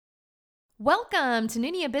Welcome to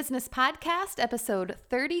Nunia Business Podcast, episode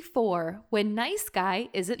 34, When Nice Guy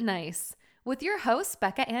Isn't Nice, with your hosts,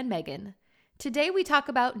 Becca and Megan. Today we talk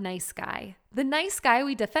about nice guy, the nice guy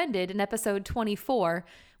we defended in episode 24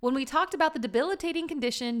 when we talked about the debilitating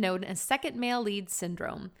condition known as second male lead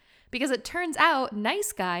syndrome. Because it turns out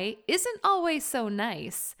nice guy isn't always so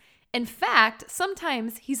nice. In fact,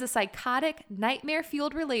 sometimes he's a psychotic,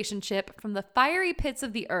 nightmare-fueled relationship from the fiery pits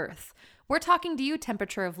of the earth. We're talking to you,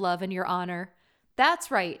 temperature of love and your honor.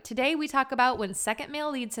 That's right. Today we talk about when second male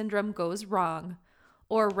lead syndrome goes wrong.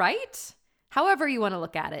 Or right? However you want to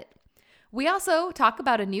look at it. We also talk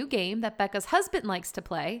about a new game that Becca's husband likes to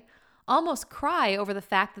play, almost cry over the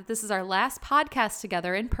fact that this is our last podcast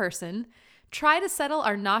together in person, try to settle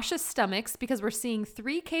our nauseous stomachs because we're seeing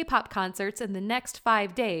 3 K-pop concerts in the next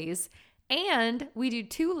 5 days, and we do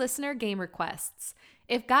 2 listener game requests.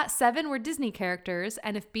 If GOT7 were Disney characters,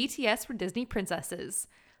 and if BTS were Disney princesses.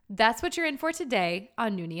 That's what you're in for today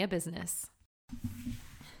on Nunia Business.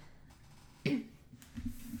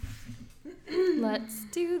 Let's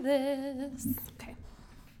do this. Okay.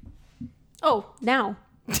 Oh, now.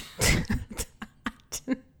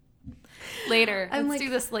 Later. Let's do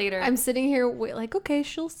this later. I'm sitting here okay,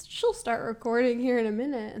 she'll start recording here in a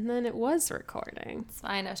minute, and then it was recording. It's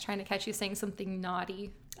fine. I was trying to catch you saying something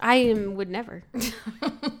naughty. Would never.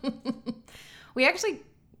 We actually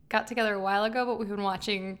got together a while ago, but we've been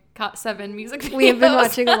watching GOT7 music videos. We have been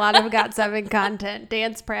watching a lot of GOT7 content,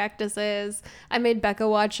 dance practices. I made Becca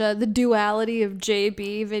watch the Duality of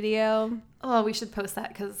JB video. Oh, we should post that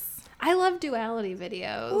because I love duality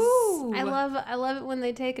videos. Ooh. I love it when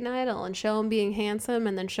they take an idol and show him being handsome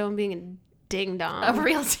and then show him being a ding dong. A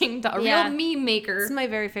real ding dong. A real meme maker. It's my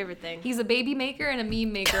very favorite thing. He's a baby maker and a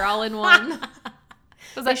meme maker all in one.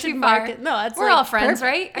 Was that too far? No, that's We're all friends,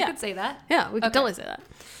 right? Yeah. I could say that. Yeah, we could totally say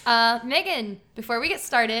that. Megan, before we get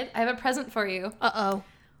started, I have a present for you. Uh-oh.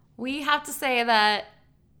 We have to say that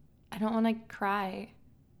I don't want to cry.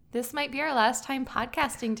 This might be our last time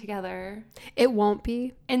podcasting together. It won't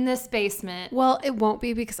be. In this basement. Well, it won't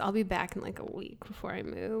be because I'll be back in a week before I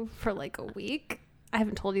move for a week. I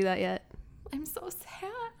haven't told you that yet. I'm so sad.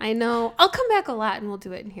 I know. I'll come back a lot and we'll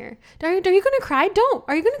do it in here. Are you going to cry? Don't.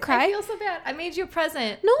 Are you going to cry? I feel so bad. I made you a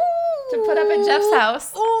present. No. To put up at Jeff's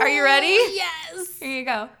house. Oh, are you ready? Yes. Here you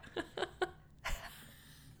go.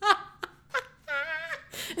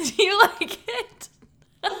 Do you like it?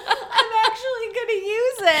 I'm actually going to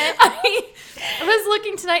use it. I was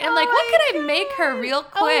looking tonight. I'm like, what could I make her real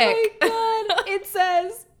quick? Oh my God. It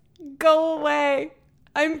says, go away.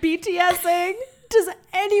 I'm BTSing. Does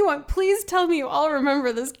anyone please tell me you all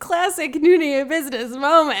remember this classic Nunia Business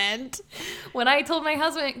moment? When I told my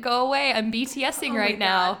husband, go away, I'm BTSing right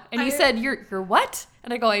now. God. And he said, you're what?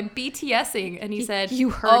 And I go, I'm BTSing. And he said, you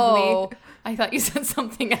heard me. I thought you said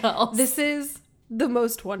something else. This is the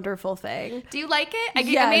most wonderful thing. Do you like it? I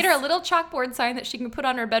Yes. made her a little chalkboard sign that she can put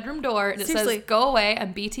on her bedroom door. And it Seriously. says, go away,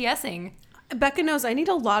 I'm BTSing. Becca knows I need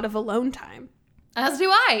a lot of alone time. As do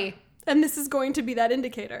I. And this is going to be that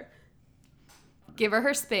indicator. Give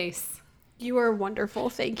her space. You are wonderful.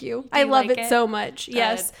 Thank you. Do I you love like it so much. Good.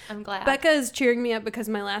 Yes. I'm glad. Becca is cheering me up because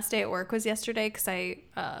my last day at work was yesterday because I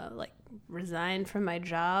resigned from my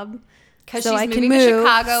job. Because so she's I moving can move, to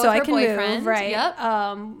Chicago so with I her can boyfriend. Move, right. Yep.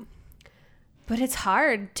 But it's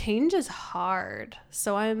hard. Change is hard.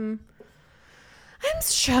 So I'm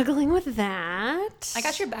struggling with that. I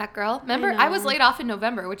got your back, girl. Remember, I was laid off in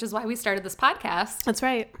November, which is why we started this podcast. That's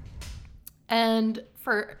right. And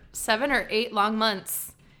for 7 or 8 long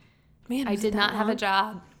months, Man, I did not have a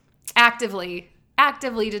job. Actively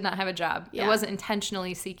did not have a job. Yeah. I wasn't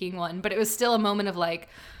intentionally seeking one, but it was still a moment of oh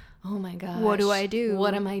my gosh. What do I do?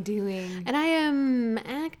 What am I doing? And I am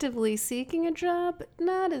actively seeking a job, but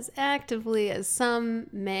not as actively as some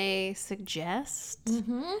may suggest.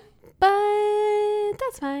 Mm-hmm. But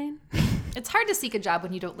that's fine. It's hard to seek a job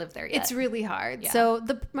when you don't live there yet. It's really hard. Yeah. So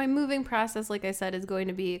my moving process, like I said, is going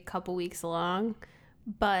to be a couple weeks long.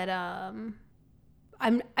 But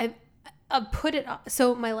I've put it.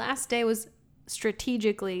 So my last day was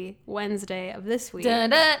strategically Wednesday of this week.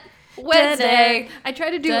 Dun-dun. Wednesday. I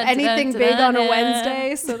try to do Dun, anything dun, big dun, on a dun.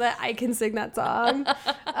 Wednesday so that I can sing that song.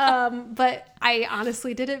 But I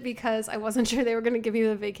honestly did it because I wasn't sure they were going to give me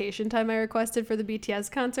the vacation time I requested for the BTS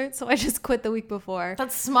concert. So I just quit the week before.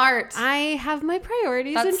 That's smart. I have my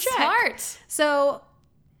priorities in That's check. smart. So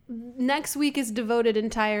next week is devoted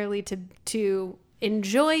entirely to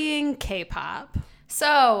enjoying K-pop.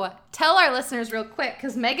 So tell our listeners real quick,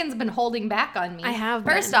 because Megan's been holding back on me. I have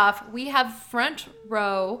First been. off, we have front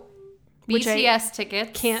row Which I BTS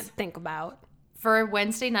tickets. Can't think about. For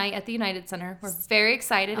Wednesday night at the United Center. We're very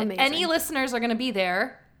excited. Amazing. If any listeners are going to be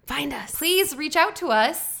there, Find us. please reach out to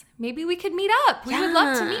us. Maybe we could meet up. We would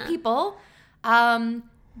love to meet people.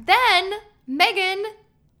 Then Megan,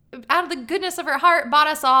 out of the goodness of her heart, bought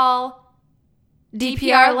us all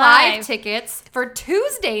DPR Live tickets for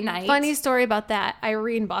Tuesday night. Funny story about that.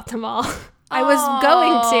 Irene bought them all. I was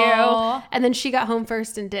going to, and then she got home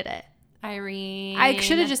first and did it. Irene. I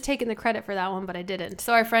should have just taken the credit for that one, but I didn't.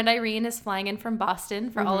 So our friend Irene is flying in from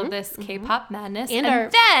Boston for all of this K-pop madness. And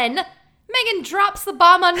then Megan drops the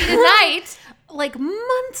bomb on me tonight. Like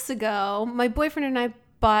months ago, my boyfriend and I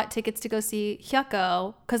bought tickets to go see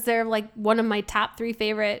Hyukoh because they're like one of my top 3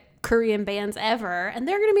 favorite Korean bands ever, and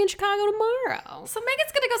they're going to be in Chicago tomorrow. So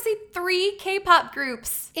Megan's going to go see 3 K-pop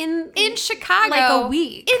groups In Chicago. like a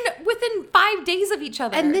week. Within 5 days of each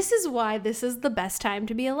other. And this is why this is the best time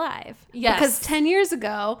to be alive. Yes. Because 10 years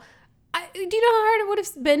ago, do you know how hard it would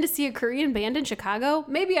have been to see a Korean band in Chicago?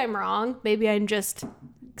 Maybe I'm wrong. Maybe I'm just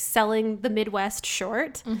selling the Midwest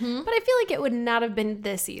short. But I feel like it would not have been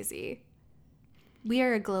this easy. We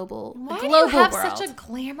are a global Why a do global you have world. such a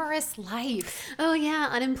glamorous life? Oh yeah,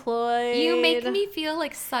 unemployed. You make me feel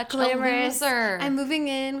like such Glamorous. a loser. I'm moving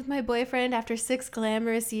in with my boyfriend after 6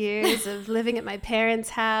 glamorous years of living at my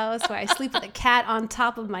parents' house where I sleep with a cat on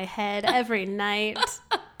top of my head every night.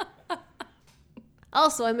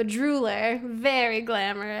 Also, I'm a drooler. Very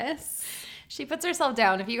glamorous. She puts herself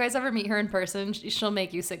down. If you guys ever meet her in person, she'll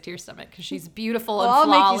make you sick to your stomach because she's beautiful Well,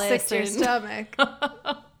 and I'll flawless. make you sick to your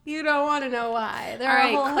stomach. You don't want to know why. There All are a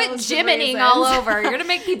right, whole quit host of jimining reasons. all over. You're going to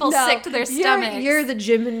make people No, sick to their stomachs. You're the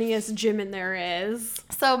Jiminiest Jimin there is.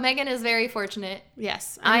 So Megan is very fortunate.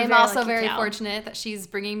 Yes. I I'm am a also lucky very gal. fortunate that she's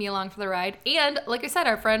bringing me along for the ride. And like I said,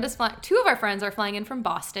 our friend is flying. 2 of our friends are flying in from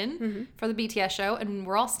Boston for the BTS show, and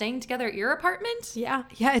we're all staying together at your apartment. Yeah.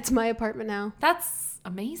 Yeah, it's my apartment now. That's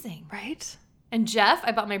amazing. Right? And Jeff,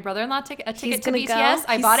 I bought my brother-in-law a ticket to gonna BTS. go?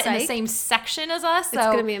 I He's bought it in the psyched? same section as us. So It's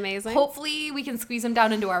gonna be amazing. Hopefully we can squeeze him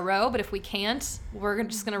down into our row, but if we can't, we're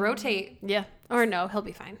just going to rotate. Yeah. Or no, he'll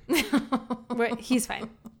be fine. He's fine.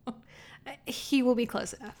 He will be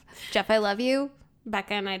close enough. Jeff, I love you.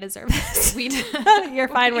 Becca and I deserve this. You're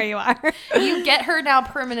fine where you are. You get her now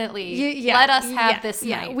permanently. Let us have this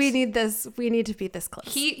night. Yeah, we need this. We need to be this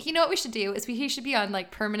close. You know what we should do is he should be on like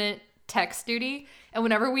permanent text duty, and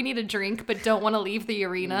whenever we need a drink but don't want to leave the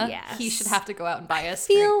arena, Yes. he should have to go out and buy us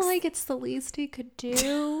feel drinks. like it's the least he could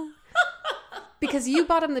do. Because you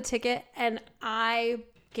bought him the ticket and I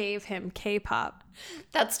gave him K-pop.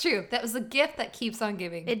 That's true. That was a gift that keeps on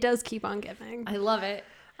giving. It does keep on giving. I love it.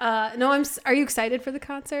 No, are you excited for the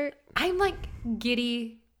concert? I'm like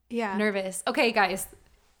giddy, Yeah. nervous. Okay, guys,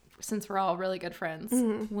 since we're all really good friends,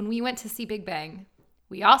 when we went to see Big Bang,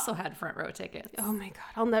 we also had front row tickets. Oh my God,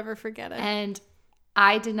 I'll never forget it. And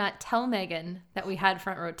I did not tell Megan that we had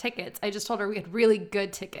front row tickets. I just told her we had really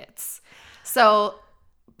good tickets. So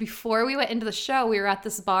before we went into the show, we were at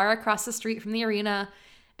this bar across the street from the arena,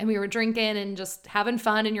 and we were drinking and just having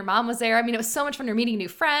fun, and your mom was there. I mean, it was so much fun. You're meeting new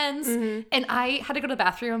friends. And I had to go to the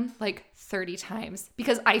bathroom like 30 times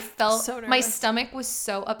because I felt So nervous. my stomach was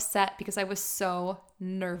so upset because I was so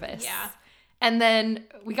nervous. Yeah. And then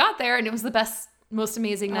we got there, and it was the best, most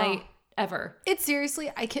amazing night ever. It's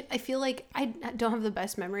seriously, I feel like I don't have the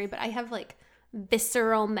best memory, but I have like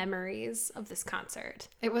visceral memories of this concert.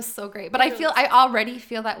 It was so great. But I already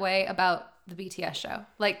feel that way about the BTS show.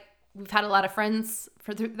 Like, we've had a lot of friends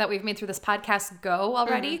that we've made through this podcast go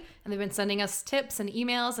already, and they've been sending us tips and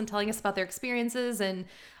emails and telling us about their experiences, and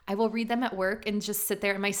I will read them at work and just sit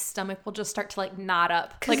there and my stomach will just start to like knot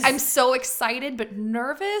up. Like, I'm so excited but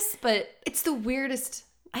nervous, but It's the weirdest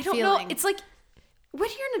I don't feeling. know. It's like when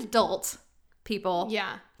you're an adult, people.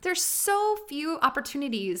 Yeah. There's so few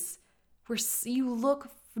opportunities where you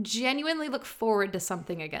genuinely look forward to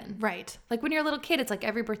something again. Right. Like when you're a little kid, it's like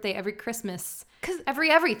every birthday, every Christmas,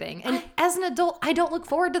 everything. And as an adult, I don't look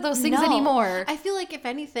forward to those things No. anymore. I feel like if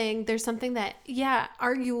anything, there's something that, yeah,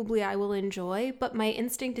 arguably I will enjoy, but my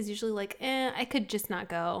instinct is usually like, I could just not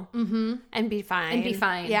go and be fine.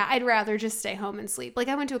 Yeah, I'd rather just stay home and sleep. Like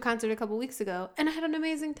I went to a concert a couple weeks ago and I had an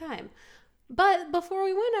amazing time. But before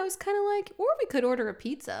we went, I was kind of like, or we could order a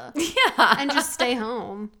pizza Yeah. and just stay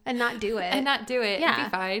home and not do it. And not do it. Yeah. It'd be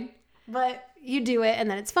fine. But you do it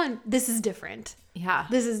and then it's fun. This is different. Yeah.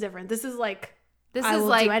 This is different. This is like, This I is will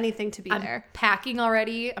like do anything to be I'm there. packing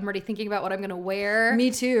already. I'm already thinking about what I'm going to wear.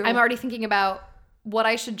 Me too. I'm already thinking about what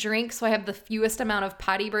I should drink so I have the fewest amount of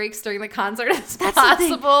potty breaks during the concert as That's possible.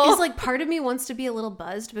 the thing. Is like part of me wants to be a little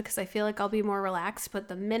buzzed because I feel like I'll be more relaxed. But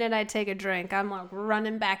the minute I take a drink, I'm like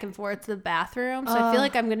running back and forth to the bathroom. So I feel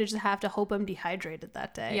like I'm gonna just have to hope I'm dehydrated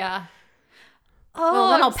that day. Yeah. Well,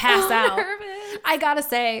 then I'm I'll pass so out. nervous. I gotta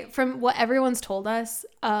say, from what everyone's told us,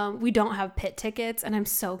 we don't have pit tickets, and I'm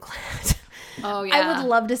so glad. Oh, yeah. I would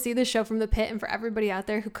love to see the show from the pit, and for everybody out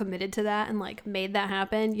there who committed to that and like made that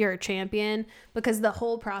happen, you're a champion, because the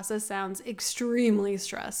whole process sounds extremely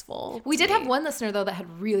stressful. We did have one listener, though, that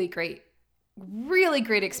had really great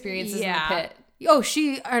experiences in the pit. Oh,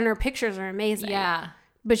 and her pictures are amazing. Yeah.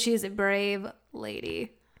 But she's a brave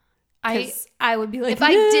lady. I would be like, if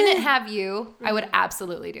I didn't have you, I would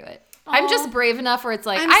absolutely do it. Aww. I'm just brave enough where it's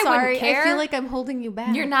like, I wouldn't care. I feel like I'm holding you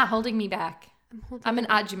back. You're not holding me back. I'm an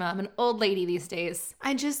Ajima. I'm an old lady these days.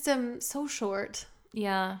 I just am so short.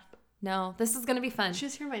 Yeah. No, this is going to be fun.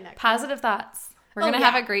 Just hear my neck. Positive thoughts. We're going to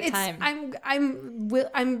have a great time. I'm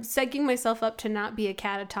psyching myself up to not be a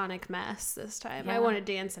catatonic mess this time. Yeah. I want to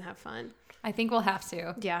dance and have fun. I think we'll have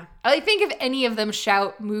to. Yeah. I think if any of them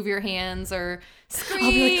shout, move your hands, or scream.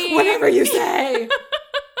 I'll be like, whatever you say.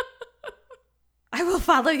 I will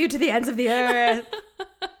follow you to the ends of the earth.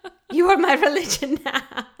 You are my religion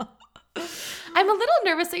now. I'm a little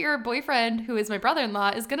nervous that your boyfriend, who is my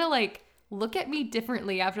brother-in-law, is going to like look at me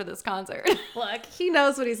differently after this concert. Look, he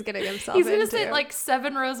knows what he's getting himself into. He's going to sit like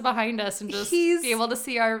 7 rows behind us and just be able to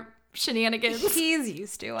see our shenanigans. He's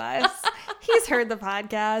used to us. He's heard the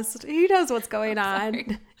podcast. He knows what's going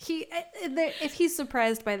on. If he's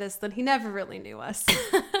surprised by this, then he never really knew us.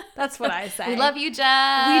 That's what I say. We love you,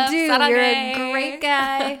 Jeff. We do. Sarage. You're a great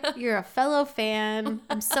guy. You're a fellow fan.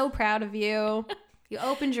 I'm so proud of you. You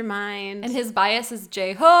opened your mind. And his bias is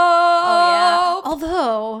J-Hope. Oh, yeah.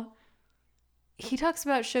 Although, he talks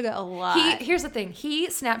about Suga a lot. Here's the thing. He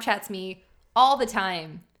Snapchats me all the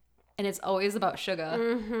time. And it's always about Suga.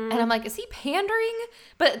 Mm-hmm. And I'm like, is he pandering?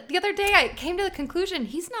 But the other day I came to the conclusion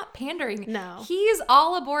he's not pandering. No. He's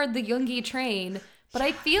all aboard the Yoongi train. But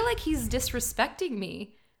I feel like he's disrespecting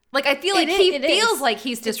me. Like, I feel like he feels like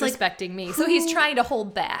he's disrespecting me. So he's trying to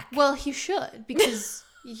hold back. Well, he should, because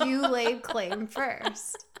you laid claim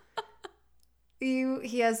first.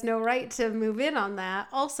 He has no right to move in on that.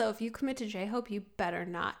 Also, if you commit to J-Hope, you better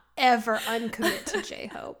not ever uncommit to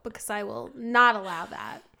J-Hope, because I will not allow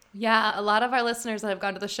that. Yeah, a lot of our listeners that have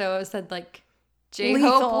gone to the show have said, like,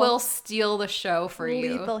 J-Hope will steal the show for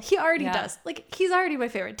you. Lethal. He already does. Like, he's already my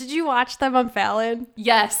favorite. Did you watch them on Fallon?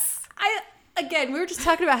 Yes. Again, we were just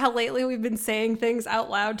talking about how lately we've been saying things out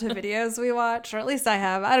loud to videos we watch, or at least I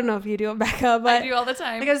have. I don't know if you do it, Becca, but I do all the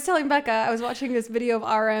time. Like I was telling Becca, I was watching this video of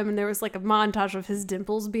RM, and there was like a montage of his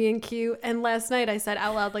dimples being cute. And last night I said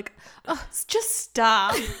out loud, like, oh, just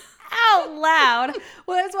stop. Out loud.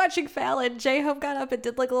 When I was watching Fallon, J-Hope got up and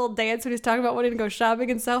did like a little dance when he was talking about wanting to go shopping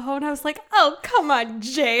in Soho, and I was like, oh, come on,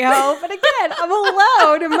 J-Hope. And again, I'm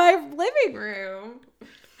alone in my living room.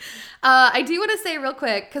 I do want to say real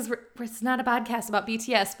quick, because it's not a podcast about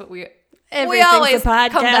BTS, but we always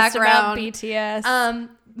come back around. BTS.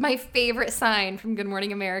 My favorite sign from Good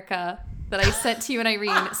Morning America that I sent to you and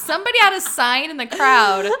Irene, somebody had a sign in the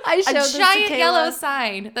crowd, a giant yellow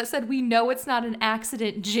sign that said, "We know it's not an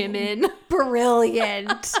accident, Jimin."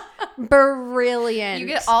 Brilliant. Brilliant. You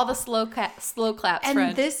get all the slow claps, and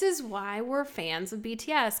friend. This is why we're fans of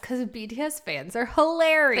BTS, because BTS fans are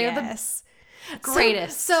hilarious. They're the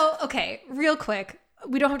greatest. So, okay, real quick.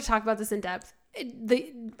 We don't have to talk about this in depth.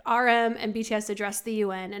 The RM and BTS addressed the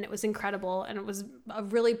UN, and it was incredible, and it was a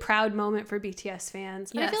really proud moment for BTS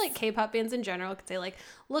fans. And I feel like K-pop fans in general could say, like,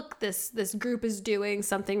 look, this group is doing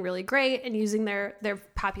something really great and using their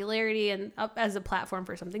popularity and up as a platform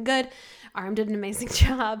for something good. RM did an amazing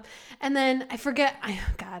job. And then I forget,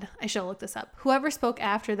 I should look this up. Whoever spoke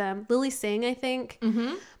after them, Lily Singh, I think,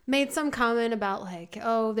 made some comment about like,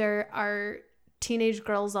 oh, there are teenage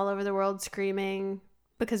girls all over the world screaming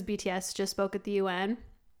because BTS just spoke at the UN,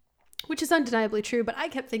 which is undeniably true. But I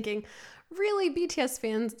kept thinking, really, BTS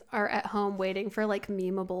fans are at home waiting for like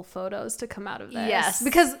memeable photos to come out of this. Yes.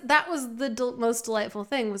 Because that was the most delightful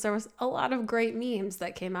thing, was there was a lot of great memes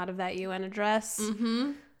that came out of that UN address.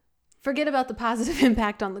 Mm-hmm. Forget about the positive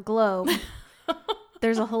impact on the globe.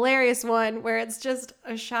 There's a hilarious one where it's just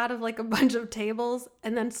a shot of like a bunch of tables,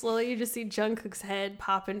 and then slowly you just see Jungkook's head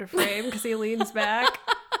pop into frame because he leans back.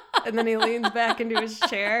 And then he leans back into his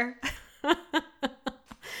chair.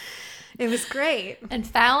 It was great. And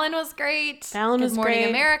Fallon was great. Good Morning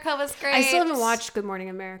America was great. I still haven't watched Good Morning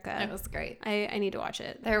America. It was great. I need to watch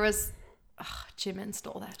it. There was... Jimin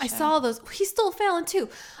stole that show. I saw those. He stole Fallon too.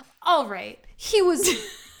 All right. He was...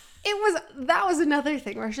 That was another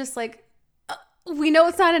thing where it's just like, we know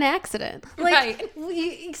it's not an accident. Like, right.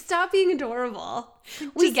 We stop being adorable.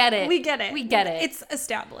 We get it. We get it. We get it. It's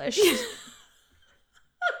established.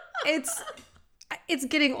 It's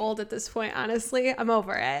getting old at this point, honestly. I'm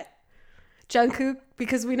over it. Jungkook,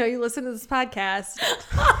 because we know you listen to this podcast.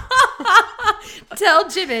 Tell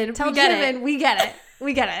Jimin. We get it.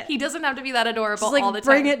 We get it. He doesn't have to be that adorable just, like, all the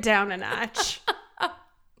time. Bring it down a notch.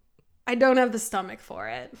 I don't have the stomach for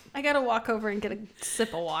it. I gotta walk over and get a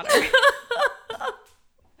sip of water.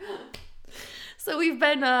 So we've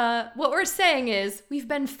been, what we're saying is we've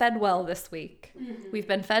been fed well this week. Mm-hmm. We've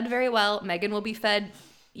been fed very well. Megan will be fed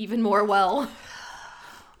even more well.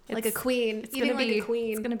 Like a queen. It's going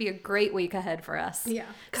to be a great week ahead for us. Yeah.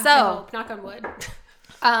 God, so, knock on wood.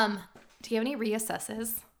 Do you have any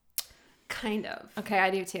reassesses? Kind of. Okay, I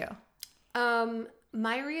do too.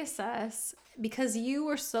 My reassess, because you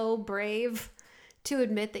were so brave to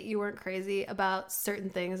admit that you weren't crazy about certain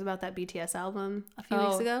things about that BTS album a few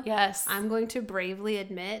weeks ago. Yes. I'm going to bravely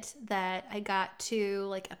admit that I got to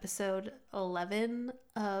like episode 11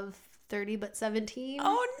 of 30 but 17.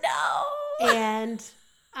 Oh no. And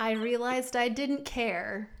I realized I didn't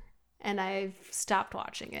care and I stopped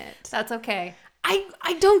watching it. That's okay.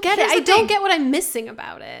 I don't get it. I don't get what I'm missing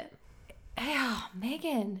about it. Oh,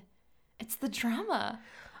 Megan. It's the drama.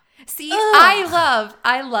 See, ugh.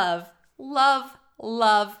 I love.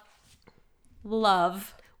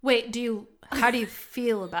 Wait, how do you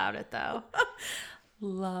feel about it though?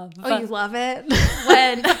 Love. Oh, you love it?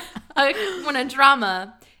 When a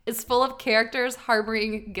drama is full of characters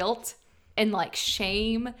harboring guilt and like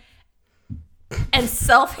shame and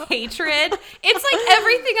self-hatred, it's like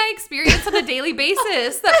everything I experience on a daily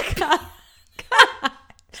basis that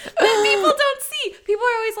people don't see. People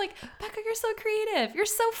are always like, Becca, you're so creative. You're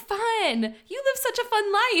so fun. You live such a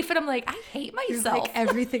fun life. And I'm like, I hate myself. You're like,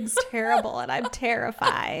 everything's terrible and I'm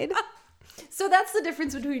terrified. So that's the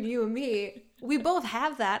difference between you and me. We both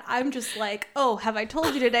have that. I'm just like, oh, have I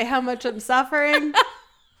told you today how much I'm suffering?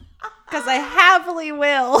 Because I happily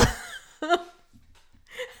will.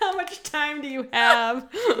 How much time do you have?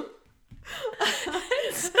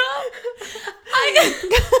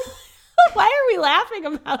 Why are we laughing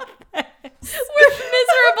about this? We're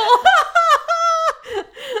miserable.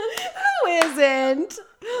 Who isn't?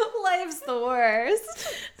 Life's the worst.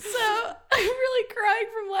 So I'm really crying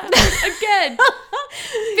from laughing. Again,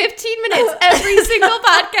 15 minutes every single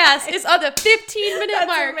podcast is on the 15-minute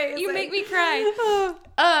mark. Amazing. You make me cry.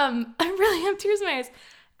 I really have tears in my eyes.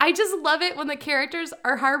 I just love it when the characters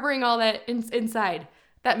are harboring all that inside.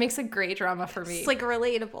 That makes a great drama for me. It's like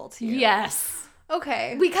relatable to you. Yes.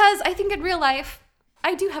 Okay. Because I think in real life,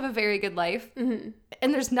 I do have a very good life. Mm-hmm.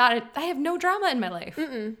 And I have no drama in my life.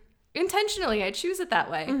 Mm-mm. Intentionally, I choose it that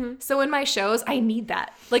way. Mm-hmm. So in my shows, I need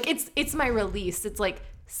that. Like, it's my release. It's like,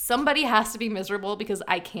 somebody has to be miserable because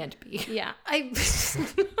I can't be. Yeah. Can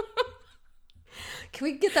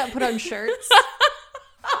we get that put on shirts?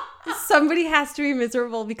 Somebody has to be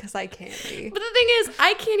miserable because I can't be. But the thing is,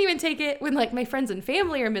 I can't even take it when, like, my friends and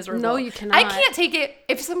family are miserable. No, you cannot. I can't take it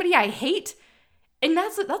if somebody I hate. And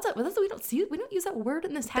that's we don't use that word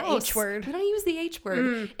in this house. The H word. We don't use the H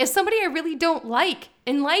word. If somebody I really don't like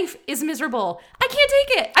in life is miserable, I can't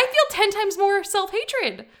take it. I feel 10 times more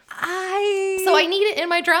self-hatred. So I need it in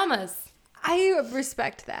my dramas. I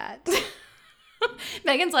respect that.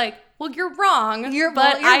 Megan's like, well, you're wrong, but you're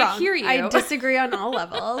wrong. Hear you. I disagree on all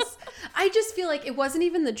levels. I just feel like it wasn't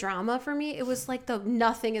even the drama for me. It was like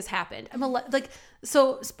nothing has happened.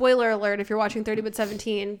 So spoiler alert, if you're watching 30 but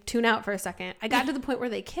 17, tune out for a second. I got to the point where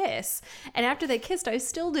they kiss. And after they kissed, I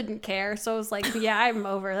still didn't care. So I was like, yeah, I'm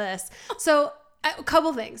over this. So a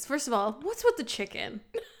couple things. First of all, what's with the chicken?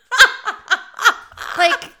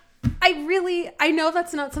 Like, I know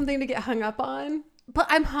that's not something to get hung up on. But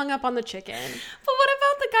I'm hung up on the chicken. But what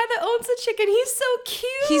about the guy that owns the chicken? He's so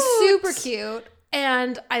cute. He's super cute.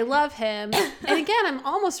 And I love him. And again, I'm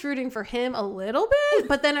almost rooting for him a little bit.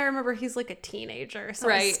 But then I remember he's like a teenager. So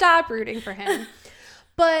I stopped rooting for him.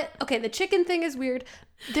 But, okay, the chicken thing is weird.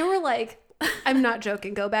 There were like, I'm not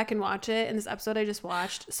joking. Go back and watch it in this episode I just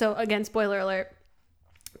watched. So again, spoiler alert.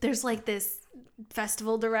 There's like this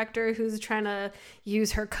festival director who's trying to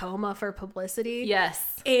use her coma for publicity. Yes.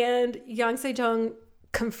 And Yang Se-jung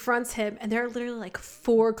confronts him, and there are literally like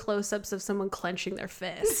 4 close-ups of someone clenching their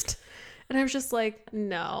fist. And I was just like,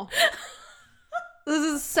 no. This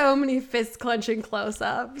is so many fist clenching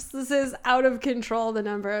close-ups. This is out of control, the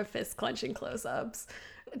number of fist clenching close-ups.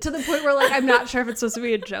 To the point where, like, I'm not sure if it's supposed to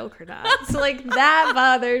be a joke or not. So, like, that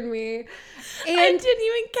bothered me. And I didn't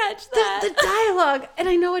even catch that. The dialogue, and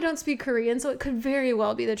I know I don't speak Korean, so it could very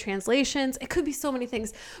well be the translations. It could be so many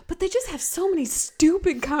things. But they just have so many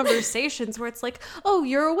stupid conversations where it's like, oh,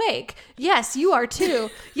 you're awake. Yes, you are too.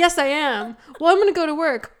 Yes, I am. Well, I'm going to go to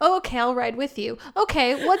work. Oh, okay, I'll ride with you.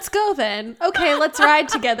 Okay, let's go then. Okay, let's ride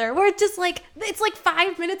together. Where it's just like, it's like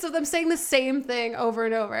 5 minutes of them saying the same thing over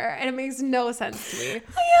and over. And it makes no sense to me.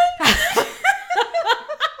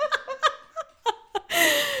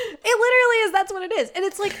 That's what it is. And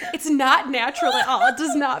it's like, it's not natural at all. It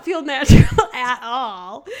does not feel natural at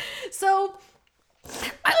all. So...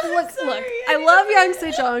 Look, I love Yang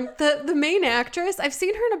Se-jung, the main actress. I've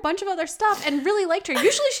seen her in a bunch of other stuff and really liked her.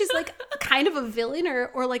 Usually she's like kind of a villain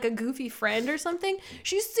or like a goofy friend or something.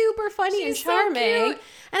 She's super funny and charming. So cute.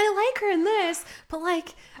 And I like her in this, but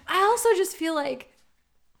like I also just feel like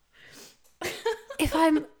if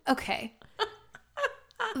I'm okay,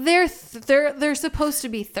 they're supposed to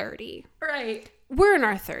be 30. Right. We're in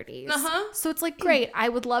our 30s. Uh-huh. So it's like, great. I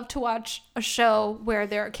would love to watch a show where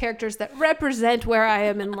there are characters that represent where I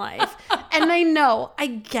am in life. And I know, I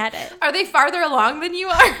get it. Are they farther along than you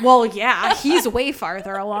are? Well, yeah, he's way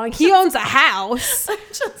farther along. He owns a house. I'm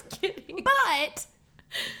just kidding. But,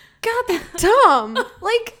 God, they're dumb.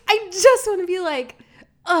 Like, I just want to be like,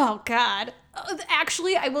 oh, God.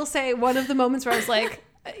 Actually, I will say one of the moments where I was like,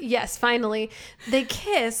 yes, finally, they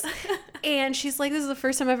kiss. And she's like, this is the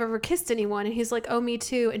first time I've ever kissed anyone. And he's like, oh, me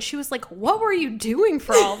too. And she was like, what were you doing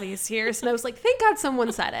for all these years? And I was like, thank God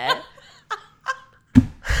someone said it.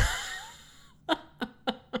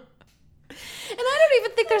 And I don't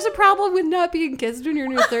even think there's a problem with not being kissed when you're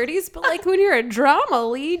in your 30s. But like when you're a drama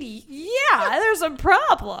lead, yeah, there's a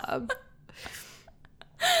problem.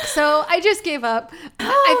 So I just gave up.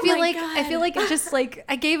 I feel like it just like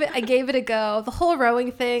I gave it a go. The whole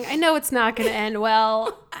rowing thing. I know it's not going to end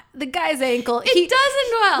well. The guy's ankle. It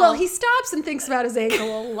doesn't well. Well, he stops and thinks about his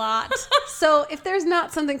ankle a lot. So if there's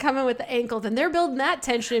not something coming with the ankle, then they're building that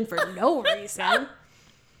tension in for no reason.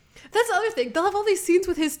 That's the other thing. They'll have all these scenes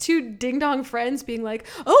with his two ding-dong friends being like,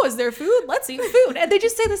 oh, is there food? Let's eat food. And they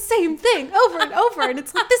just say the same thing over and over. And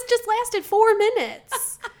it's like, this just lasted 4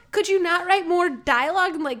 minutes. Could you not write more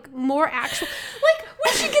dialogue and like more actual, like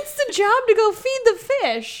when she gets the job to go feed the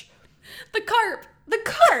fish, the carp,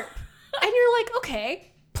 and you're like,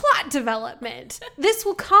 okay, plot development. This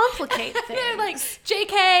will complicate things. They're like,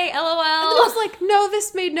 JK, LOL. And then I was like, no,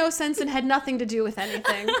 this made no sense and had nothing to do with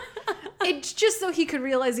anything. It's just so he could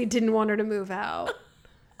realize he didn't want her to move out.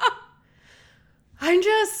 I'm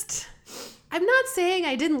not saying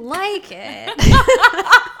I didn't like it.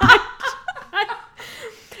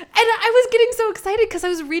 And I was getting so excited because I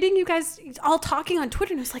was reading you guys all talking on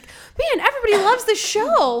Twitter and I was like, man, everybody loves this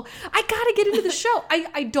show. I got to get into the show.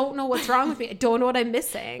 I don't know what's wrong with me. I don't know what I'm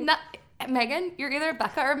missing. Megan, you're either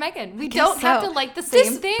Becca or Megan. We don't have to like the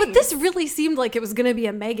same thing. But this really seemed like it was going to be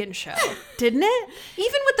a Megan show, didn't it?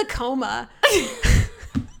 Even with the coma.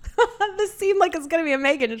 This seemed like it was going to be a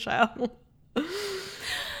Megan show.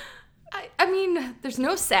 I mean, there's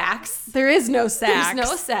no sax. There is no sax. There's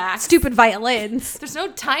no sax. Stupid violins. There's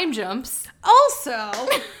no time jumps. Also,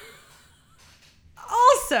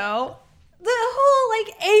 the whole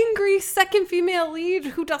like angry second female lead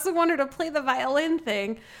who doesn't want her to play the violin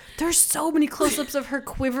thing. There's so many close-ups of her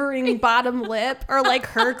quivering bottom lip or like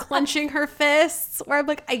her clenching her fists where I'm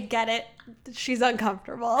like, I get it. She's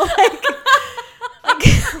uncomfortable.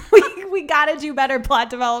 Like we gotta do better plot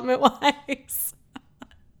development wise.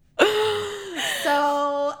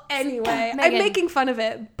 So anyway, Megan. I'm making fun of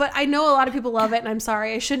it, but I know a lot of people love it, and I'm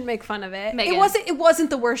sorry. I shouldn't make fun of it. Megan, it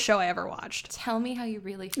wasn't the worst show I ever watched. Tell me how you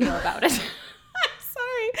really feel about it. I'm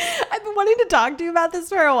sorry. I've been wanting to talk to you about this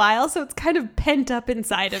for a while, so it's kind of pent up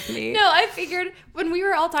inside of me. No, I figured when we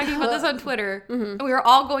were all talking about this on Twitter, and we were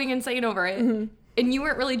all going insane over it, and you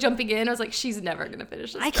weren't really jumping in, I was like, she's never going to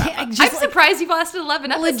finish this. I'm surprised you've lasted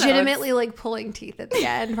 11 episodes. Legitimately, like, pulling teeth at the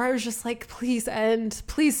end, where I was just like, please end.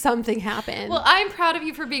 Please something happen. Well, I'm proud of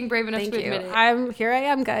you for being brave enough to admit it. Here I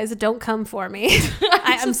am, guys. Don't come for me.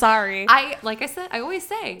 I'm sorry. Like I said, I always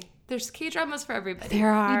say, there's K-dramas for everybody.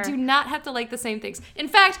 There are. You do not have to like the same things. In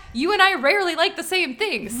fact, you and I rarely like the same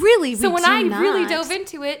things. Really? So when I really dove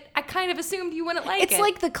into it, I kind of assumed you wouldn't like it. It's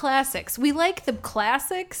like the classics. We like the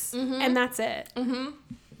classics, and that's it. Mm-hmm.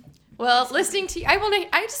 Well, listening to you, I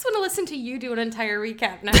just want to listen to you do an entire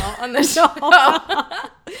recap now on the show.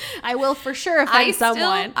 I will for sure offend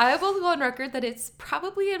someone. I will go on record that it's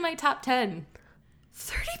probably in my top 10.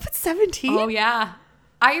 30 but 17? Oh, yeah.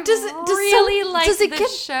 I really like the show. Does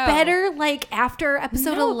it get better like after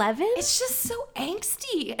episode 11? It's just so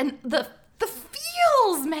angsty. And the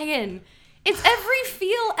feels, Megan. It's every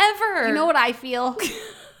feel ever. You know what I feel?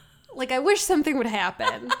 Like I wish something would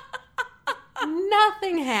happen.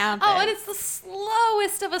 Nothing happened. Oh, and it's the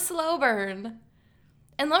slowest of a slow burn.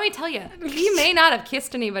 And let me tell you, he may not have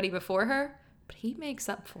kissed anybody before her, but he makes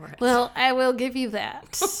up for it. Well, I will give you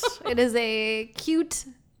that. It is a cute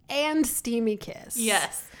and steamy kiss.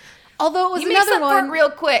 Yes. Although it was another one real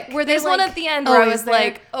quick. Where there's one at the end where I was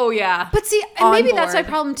like, oh yeah. But see, and maybe that's my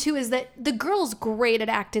problem too, is that the girl's great at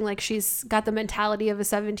acting like she's got the mentality of a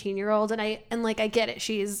 17-year-old, and I get it.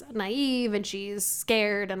 She's naive and she's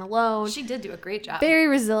scared and alone. She did do a great job. Very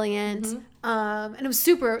resilient. And it was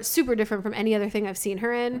super, super different from any other thing I've seen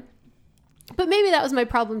her in. But maybe that was my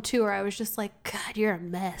problem too, where I was just like, God, you're a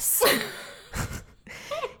mess.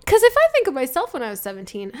 Because if I think of myself when I was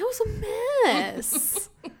 17, I was a mess.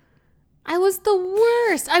 I was the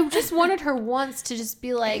worst. I just wanted her once to just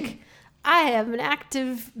be like, I am an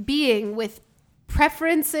active being with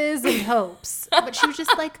preferences and hopes. But she was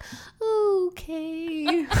just like,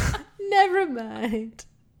 okay, never mind.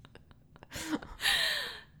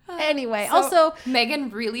 Anyway, so also, Megan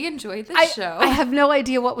really enjoyed this show. I have no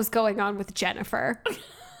idea what was going on with Jennifer.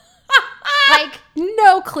 Like,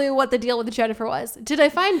 no clue what the deal with Jennifer was. Did I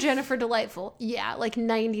find Jennifer delightful? Yeah, like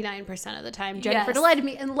 99% of the time. Jennifer delighted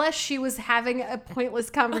me, unless she was having a pointless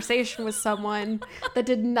conversation with someone that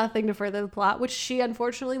did nothing to further the plot, which she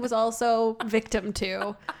unfortunately was also victim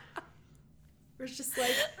to. We're just like,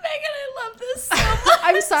 Megan, I love this so much.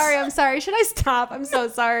 I'm sorry. Should I stop? I'm so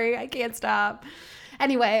sorry. I can't stop.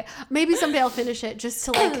 Anyway, maybe someday I'll finish it just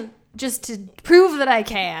to prove that I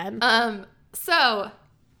can. So,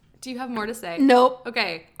 do you have more to say? Nope.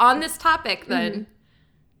 Okay, on this topic then,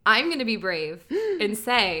 I'm going to be brave and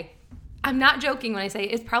say, I'm not joking when I say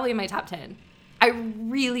it's probably in my top 10. I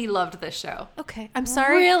really loved this show. Okay, I'm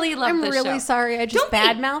sorry. Really loved this show. I'm really sorry. I just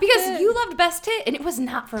badmouthed it. Because you loved Best Hit, and it was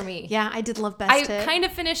not for me. Yeah, I did love Best Hit. I kind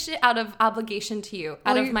of finished it out of obligation to you,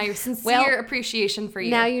 out of my sincere appreciation for you.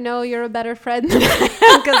 Now you know you're a better friend than I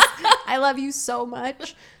am, because I love you so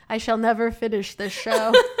much. I shall never finish this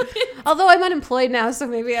show. Although I'm unemployed now, so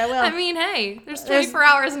maybe I will. I mean, hey, there's 24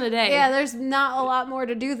 hours in a day. Yeah, there's not a lot more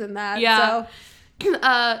to do than that. Yeah.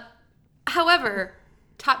 So. However,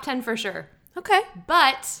 top 10 for sure. Okay.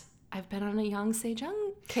 But I've been on a Yang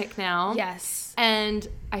Se-jung kick now. Yes. And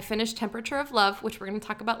I finished Temperature of Love, which we're going to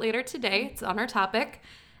talk about later today. It's on our topic.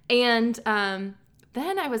 And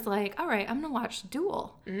then I was like, all right, I'm going to watch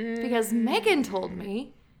Duel. Because Megan told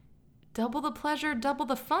me, double the pleasure, double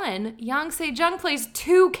the fun. Yang Se-jung plays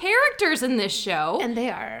 2 characters in this show. And they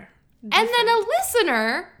are different. And then a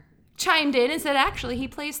listener chimed in and said, actually, he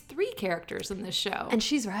plays 3 characters in this show. And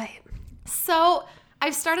she's right. So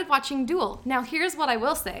I've started watching Duel. Now, here's what I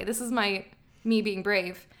will say. This is me being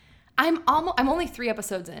brave. I'm only 3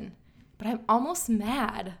 episodes in, but I'm almost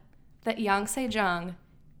mad that Yang Se-jung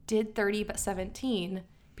did 30 but 17,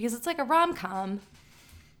 because it's like a rom-com.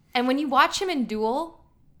 And when you watch him in Duel,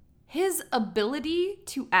 his ability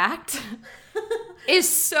to act is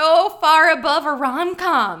so far above a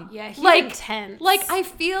rom-com. Yeah, he's intense. Like, I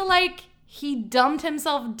feel like he dumbed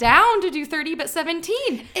himself down to do 30 but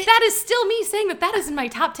 17. That is still me saying that is in my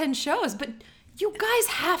top 10 shows, but you guys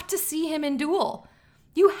have to see him in Duel.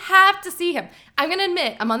 You have to see him. I'm going to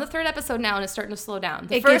admit, I'm on the 3rd episode now and it's starting to slow down.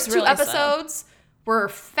 The first 2 episodes were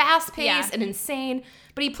fast-paced and insane,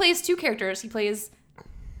 but he plays 2 characters. He plays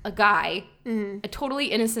a guy, a totally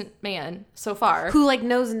innocent man so far. Who, like,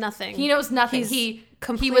 knows nothing. He knows nothing. He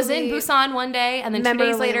was in Busan one day, and then 2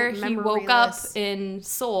 days later, he woke up in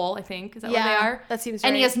Seoul, I think. Is that where they are? That seems right.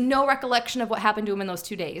 And he has right. no recollection of what happened to him in those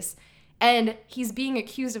 2 days. And he's being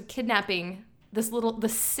accused of kidnapping the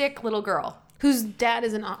sick little girl. Whose dad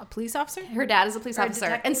is a police officer? Her dad is a police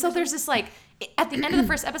officer. And so there's this, like, at the end of the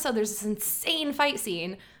first episode, there's this insane fight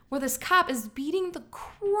scene where this cop is beating the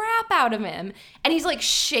crap out of him. And he's, like,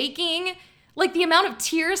 shaking, like, the amount of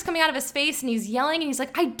tears coming out of his face, and he's yelling, and he's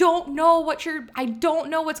like, I don't know what's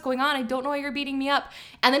going on. I don't know why you're beating me up.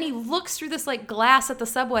 And then he looks through this, like, glass at the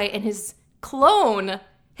subway, and his clone,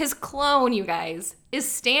 you guys,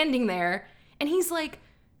 is standing there, and he's, like,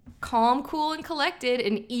 calm, cool, and collected,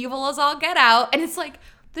 and evil as all get out. And it's like,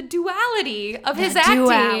 the duality of his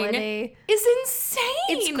acting is insane.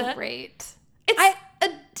 It's great. It's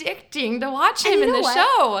addicting to watch him in the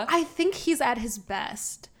show. I think he's at his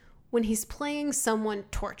best when he's playing someone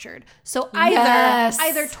tortured. So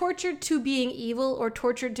either tortured to being evil or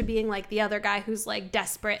tortured to being like the other guy who's like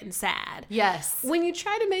desperate and sad. Yes. When you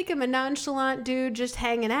try to make him a nonchalant dude just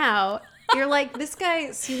hanging out, you're like, this guy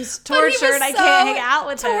seems tortured. I can't hang out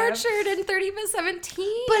with him. Tortured in 30 but 17.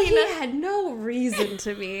 But he had no reason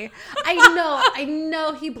to be. I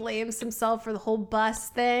know he blames himself for the whole bus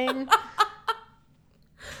thing.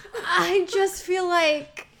 I just feel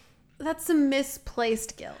like that's some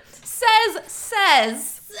misplaced guilt. Says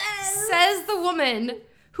the woman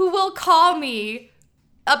who will call me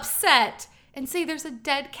upset and say there's a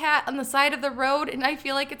dead cat on the side of the road, and I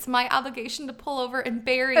feel like it's my obligation to pull over and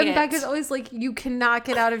bury it. And Becca's always like, you cannot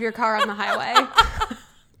get out of your car on the highway.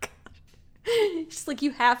 She's like,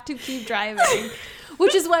 you have to keep driving.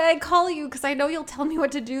 Which is why I call you, because I know you'll tell me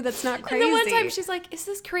what to do that's not crazy. And then one time she's like, is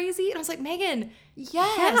this crazy? And I was like, Megan, yes.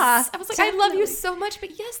 Yeah, I was like, definitely. I love you so much,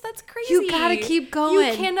 but yes, that's crazy. You gotta keep going.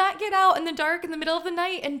 You cannot get out in the dark in the middle of the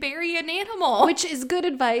night and bury an animal. Which is good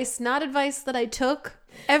advice, not advice that I took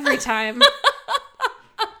every time.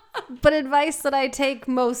 But advice that I take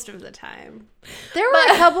most of the time. There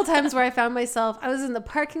were a couple times where I found myself, I was in the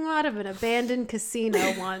parking lot of an abandoned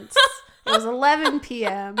casino once. It was 11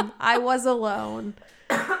 p.m. I was alone,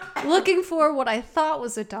 looking for what I thought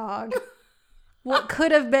was a dog. What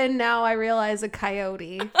could have been, now I realize, a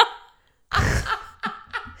coyote.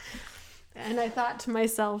 And I thought to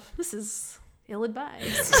myself, this is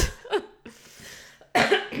ill-advised.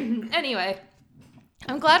 Anyway,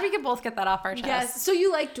 I'm glad we could both get that off our chest. Yes. So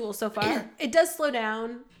you like Duel so far? It does slow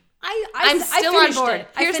down. I'm still on board.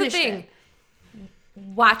 Here's the thing. It.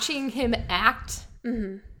 Watching him act,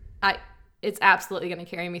 it's absolutely going to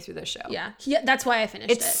carry me through this show. Yeah, that's why I finished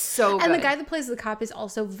it. It's so good. And the guy that plays the cop is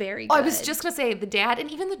also very good. Oh, I was just going to say, the dad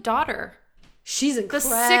and even the daughter. She's incredible.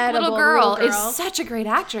 The sick little girl is such a great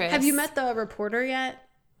actress. Have you met the reporter yet?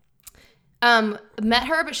 Met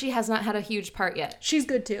her, but she has not had a huge part yet. She's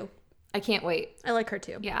good too. I can't wait. I like her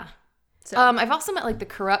too. Yeah. So. I've also met like the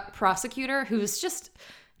corrupt prosecutor who's just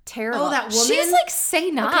terrible. Oh, that woman? She's like say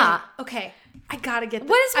nah. Okay. I gotta get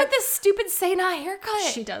What is with this stupid say nah haircut?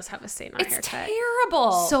 She does have a say nah haircut. It's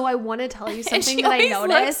terrible. So I want to tell you something that I noticed.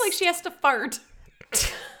 Looks like she has to fart.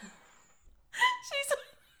 She's.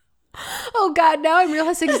 Oh God! Now I'm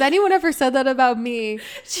realizing. Has anyone ever said that about me?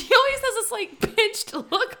 She always has this like pinched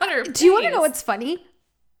look on her face. Do you want to know what's funny?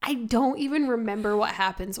 I don't even remember what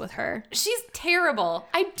happens with her. She's terrible.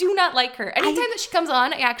 I do not like her. Anytime that she comes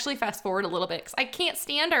on, I actually fast forward a little bit because I can't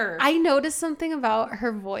stand her. I noticed something about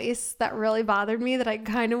her voice that really bothered me that I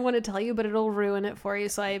kind of want to tell you, but it'll ruin it for you,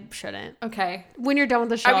 so I shouldn't. Okay. When you're done with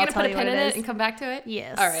the show, Are we I'll going to tell put you a pin what in it it is. and come back to it?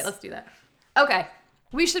 Yes. All right, let's do that. Okay.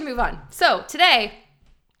 We should move on. So today,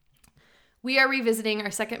 we are revisiting our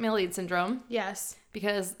second male lead syndrome. Yes.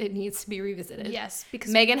 Because it needs to be revisited. Yes.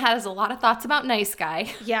 Because Megan has a lot of thoughts about Nice Guy.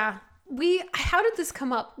 Yeah. How did this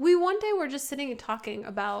come up? One day we're just sitting and talking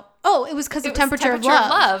about, it was because of Temperature of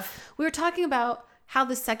Love. We were talking about how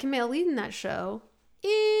the second male lead in that show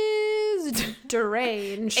is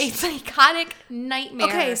deranged. A psychotic nightmare.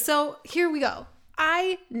 Okay, so here we go.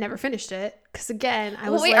 I never finished it because again, I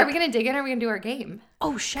was wait, like, are we going to dig in or are we going to do our game?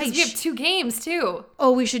 Oh, shit. Because we have 2 games too.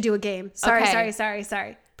 Oh, we should do a game.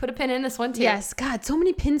 Sorry. Put a pin in this one too. Yes. God, so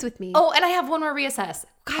many pins with me. Oh, and I have one more reassess.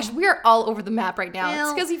 Gosh, we are all over the map right now.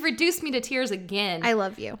 It's because you've reduced me to tears again. I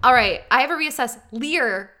love you. All right. I have a reassess.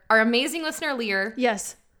 Lear, our amazing listener, Lear.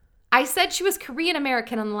 Yes. I said she was Korean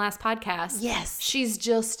American on the last podcast. Yes. She's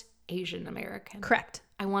just Asian American. Correct.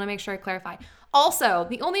 I want to make sure I clarify. Also,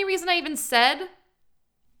 the only reason I even said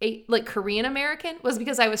Korean American was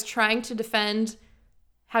because I was trying to defend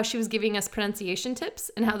how she was giving us pronunciation tips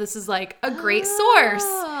and how this is like a great source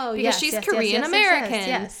because she's Korean American.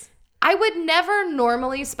 Yes. I would never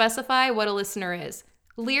normally specify what a listener is.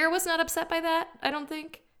 Lear was not upset by that, I don't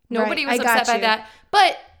think. Nobody was upset by that.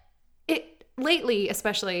 But lately,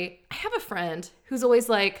 especially, I have a friend who's always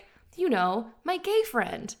like, my gay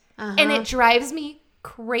friend. And it drives me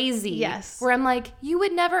crazy. Yes. Where I'm like, you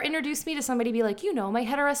would never introduce me to somebody be like, my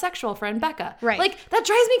heterosexual friend Becca. Right. Like, that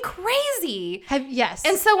drives me crazy. Yes.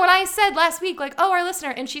 And so when I said last week, like, our listener,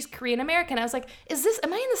 and she's Korean American, I was like,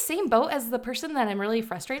 am I in the same boat as the person that I'm really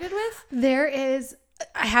frustrated with? There is,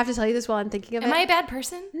 I have to tell you this while I'm thinking of it. Am I a bad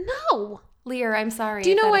person? No. Lear, I'm sorry. Do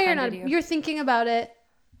you know why you're not? You're thinking about it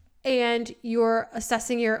and you're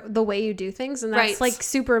assessing the way you do things, and that's like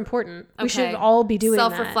super important. Okay. We should all be doing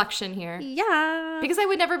self-reflection here. Yeah. Because I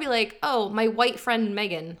would never be like, my white friend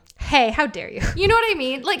Megan. Hey, how dare you? You know what I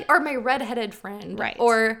mean? Like, or my redheaded friend. Right.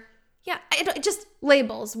 Or just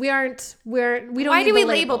labels. We don't. Why do we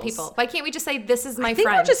label people? Why can't we just say this is my friend?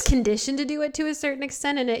 I think we're just conditioned to do it to a certain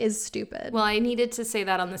extent, and it is stupid. Well, I needed to say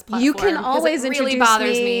that on this platform. You can always really introduce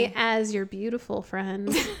bothers me as your beautiful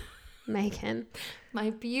friend, Megan. My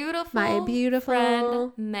beautiful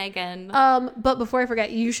friend, Megan. But before I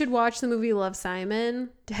forget, you should watch the movie Love,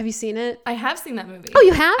 Simon. Have you seen it? I have seen that movie. Oh,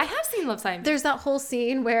 you have? I have seen Love, Simon. There's that whole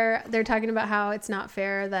scene where they're talking about how it's not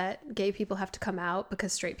fair that gay people have to come out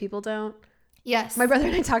because straight people don't. Yes. My brother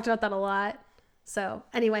and I talked about that a lot. So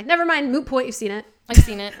anyway, never mind. Moot point. You've seen it. I've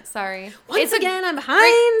seen it. Sorry. Once again, I'm behind.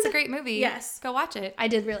 It's a great movie. Yes. Go watch it. I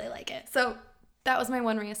did really like it. So that was my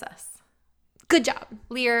one reassess. Good job.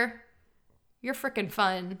 Lear, you're freaking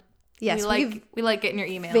fun. Yes, we like getting your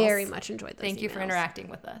emails. Very much enjoyed those Thank you for interacting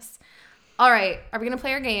with us. All right. Are we going to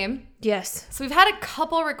play our game? Yes. So we've had a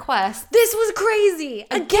couple requests. This was crazy.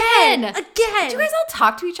 Again. Do you guys all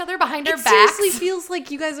talk to each other behind our backs? It seriously feels like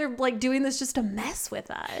you guys are like doing this just to mess with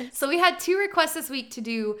us. So we had 2 requests this week to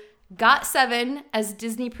do GOT7 as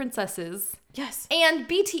Disney princesses. Yes. And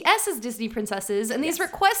BTS as Disney princesses. And these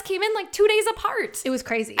requests came in like 2 days apart. It was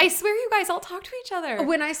crazy. I swear you guys all talk to each other.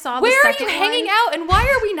 When I saw the second one. Where are you hanging out and why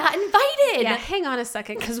are we not invited? Yeah, hang on a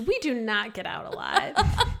second because we do not get out a lot.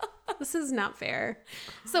 This is not fair.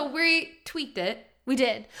 So we tweaked it. We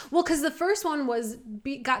did. Well, because the first one was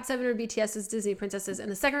GOT7 or BTS as Disney princesses.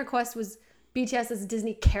 And the second request was BTS as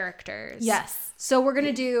Disney characters. Yes. So we're going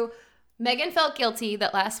to do... Megan felt guilty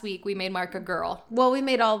that last week we made Mark a girl. Well, we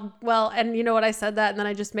made and you know what? I said that, and then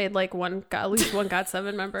I just made like at least one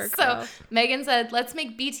GOT7 member. So Megan said, let's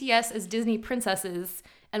make BTS as Disney princesses,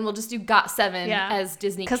 and we'll just do GOT7 as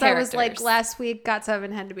Disney characters. Because I was like, last week,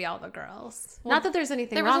 GOT7 had to be all the girls. Well, not that there's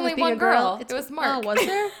anything wrong with being a girl. It was Mark. Oh, was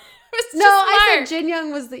there? I said Jin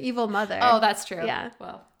Young was the evil mother. Oh, that's true. Yeah.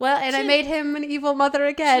 Well, and I made him an evil mother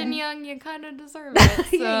again. Jin Young, you kind of deserve it.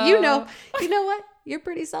 So. You know what? You're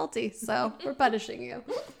pretty salty, so we're punishing you.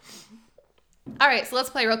 All right, so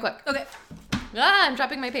let's play real quick. Okay. I'm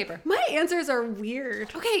dropping my paper. My answers are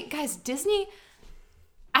weird. Okay, guys, Disney.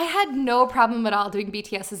 I had no problem at all doing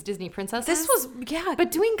BTS as Disney princesses. This was,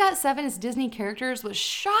 But doing GOT7 as Disney characters was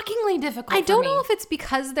shockingly difficult. I don't know if it's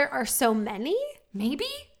because there are so many. Maybe.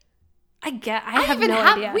 I have no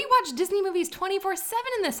idea. We watch Disney movies 24/7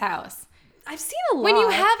 in this house. I've seen a lot. When you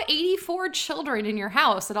have 84 children in your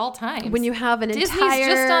house at all times. When you have an Disney's entire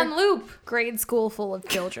just on loop. Grade school full of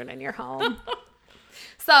children in your home.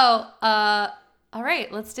 So, all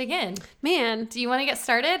right, let's dig in. Man. Do you want to get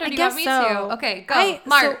started or do you want me to? Okay, go.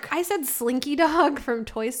 Mark. So I said Slinky Dog from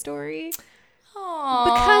Toy Story. Aww.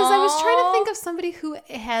 Because I was trying to think of somebody who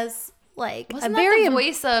has like Wasn't that the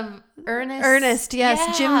voice of Ernest? Ernest, yes.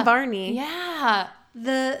 Yeah. Jim Varney. Yeah.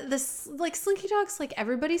 Like Slinky Dog's like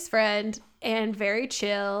everybody's friend and very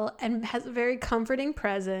chill and has a very comforting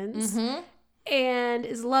presence and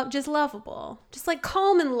is just lovable, just like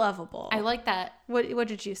calm and lovable. I like that. What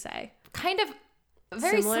did you say? Kind of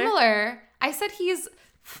very similar. I said he's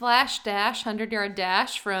Flash Dash 100-Yard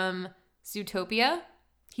Dash from Zootopia.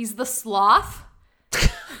 He's the sloth.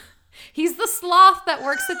 He's the sloth that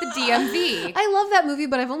works at the DMV. I love that movie,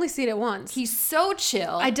 but I've only seen it once. He's so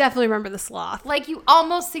chill. I definitely remember the sloth. Like, you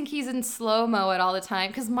almost think he's in slow-mo at all the time,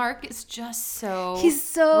 because Mark is just so He's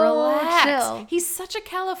so relaxed. Chill. He's such a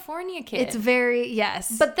California kid. It's very,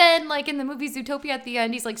 yes. But then, like, in the movie Zootopia at the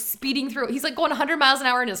end, he's, like, speeding through. He's, like, going 100 miles an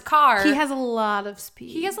hour in his car. He has a lot of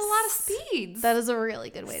speeds. He has a lot of speeds. That is a really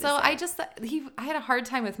good way to say it. So I had a hard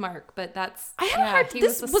time with Mark, but that's...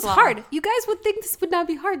 This was hard. You guys would think this would not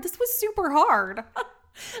be hard. This was super hard.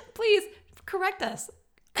 Please correct us.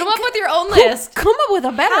 Come up with your own list. Come up with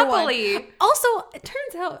a better one. Happily. Also, it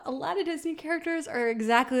turns out a lot of Disney characters are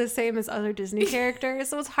exactly the same as other Disney characters.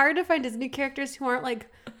 So it's hard to find Disney characters who aren't like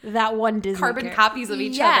that one Disney carbon copies of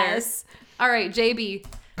each other. All right, JB.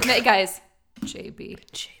 Guys, JB.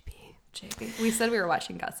 We said we were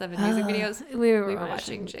watching GOT7 music videos. We were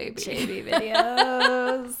watching JB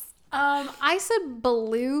videos. I said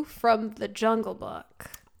Baloo from The Jungle Book.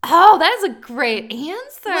 Oh, that is a great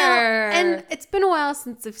answer. Well, and it's been a while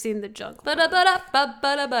since I've seen The Jungle Book.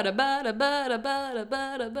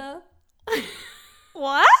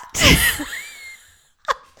 What? That's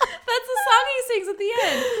the song he sings at the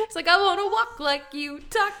end. It's like, I want to walk like you,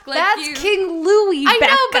 talk like you. That's King Louie, Becca. I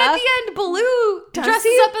know, but at the end, Baloo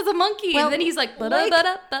dresses up as a monkey. Well, and then he's like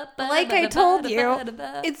I told you,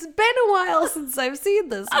 it's been a while since I've seen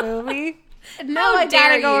this movie. And now I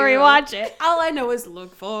gotta go rewatch it. All I know is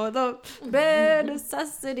look for the bare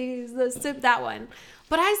necessities, that one.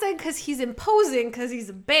 But I said because he's imposing because he's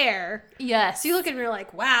a bear. Yes. So you look at him and you're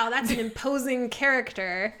like, wow, that's an imposing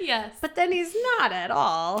character. Yes. But then he's not at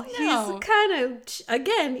all. No. He's kind of,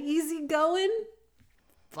 again, easygoing,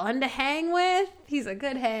 fun to hang with. He's a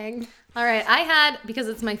good hang. All right. because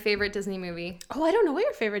it's my favorite Disney movie. Oh, I don't know what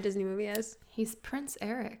your favorite Disney movie is. He's Prince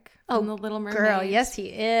Eric from The Little Mermaid. Girl, yes, he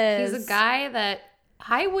is. He's a guy that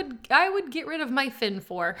I would get rid of my fin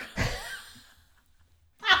for.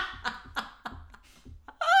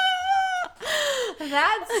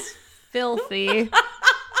 That's filthy.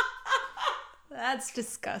 That's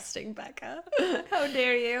disgusting, Becca. How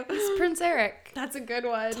dare you? It's Prince Eric. That's a good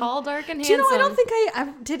one. Tall, dark, and handsome. Do you know, I don't think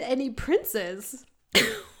I did any princes.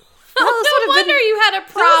 No wonder you had a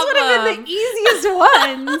problem. Those would have been the easiest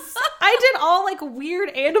ones. I did all like weird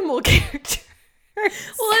animal characters.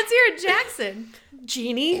 Well, let's hear Jackson.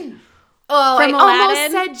 Genie. Oh, from I Aladdin.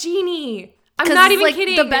 almost said Genie. I'm not even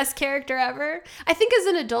kidding. The best character ever. I think as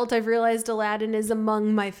an adult, I've realized Aladdin is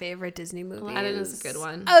among my favorite Disney movies. Aladdin is a good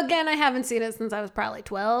one. Again, I haven't seen it since I was probably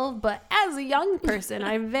 12, but as a young person,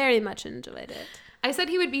 I very much enjoyed it. I said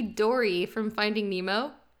he would be Dory from Finding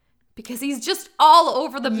Nemo because he's just all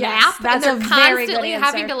over the map. That's and they're constantly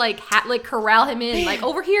having to to corral him in. Like,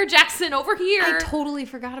 over here, Jackson, over here. I totally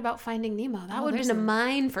forgot about Finding Nemo. That would have been a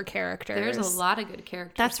mine for characters. There's a lot of good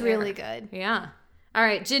characters. That's really good. Yeah. All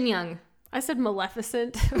right, Jin Young. I said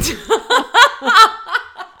Maleficent.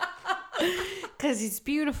 Because he's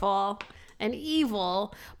beautiful and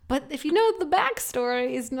evil. But if you know the backstory,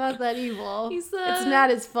 he's not that evil. It's not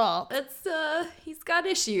his fault. He's got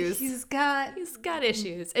issues. He's got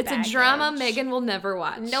issues. It's a drama Megan will never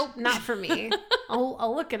watch. Nope, not for me.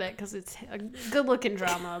 I'll look at it because it's a good-looking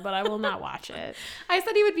drama, but I will not watch it. I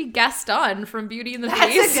said he would be Gaston from Beauty and the Beast.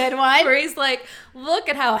 That's a good one. Where he's like, look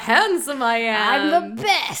at how handsome I am. I'm the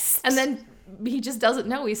best. And then he just doesn't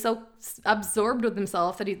know. He's so absorbed with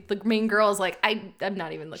himself that the main girl is like, I'm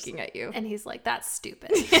not even looking at you. And he's like, that's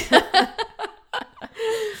stupid.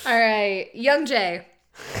 All right. Young Jay.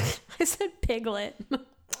 I said Piglet.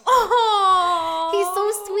 Oh, he's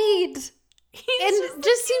so sweet. And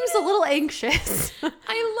just seems a little anxious.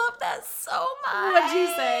 I love that so much. What'd you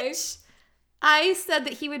say? I said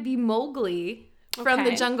that he would be Mowgli from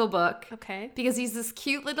the Jungle Book. Okay. Because he's this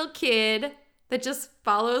cute little kid that just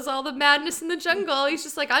follows all the madness in the jungle. He's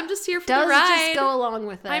just like, I'm just here for the ride. Just go along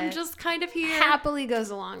with it. I'm just kind of here. Happily goes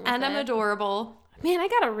along with it. And I'm adorable. Man, I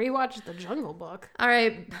gotta rewatch The Jungle Book. All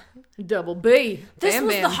right. Double B. This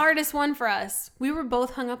was the hardest one for us. We were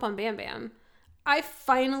both hung up on Bam Bam. I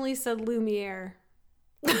finally said Lumiere.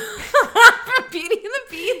 From Beauty and the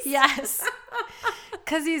Beast? Yes.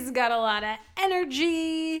 Because he's got a lot of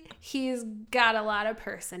energy. He's got a lot of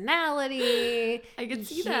personality. I can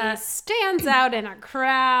see that. He stands out in a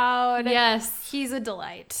crowd. Yes. He's a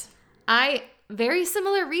delight. Very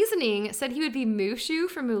similar reasoning, said he would be Mushu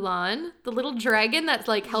from Mulan, the little dragon that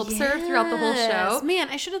helps her throughout the whole show. Man,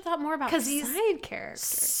 I should have thought more about he's side characters.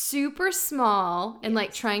 Super small and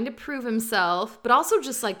trying to prove himself, but also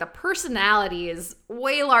just the personality is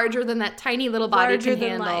way larger than that tiny little body can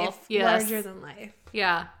handle. Life. Yes. Larger than life.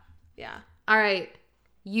 Yeah. Yeah. All right.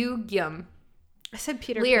 Yu Gyum. I said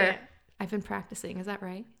Peter Lear. Pan. I've been practicing. Is that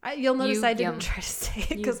right? You'll notice I didn't try to say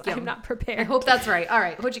it because I'm not prepared. I hope that's right. All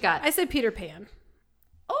right. What you got? I said Peter Pan.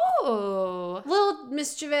 Oh. A little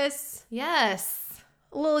mischievous. Yes.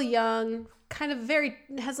 A little young. Kind of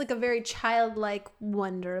has a very childlike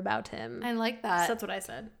wonder about him. I like that. So that's what I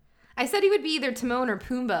said. I said he would be either Timon or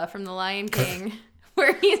Pumbaa from The Lion King.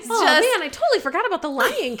 Where he's man, I totally forgot about The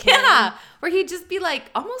Lion King. Yeah. Where he'd just be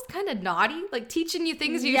almost kind of naughty, teaching you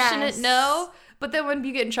things you shouldn't know. But then when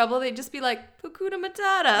you get in trouble, they'd just be like, Hakuna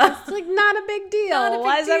Matata. It's not a big deal.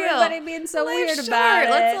 Why is everybody being so weird about it?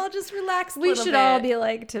 Let's all just relax a little bit. We should all be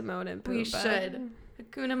like Timon and Pumbaa. We should.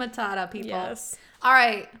 Hakuna Matata, people. Yes. All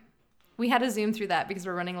right. We had to zoom through that because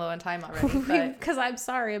we're running low on time already. Because I'm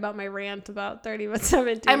sorry about my rant about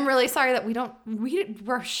 30:17. I'm really sorry that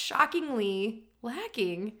we're shockingly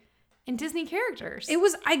lacking in Disney characters.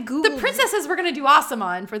 I Googled. The princesses we're going to do awesome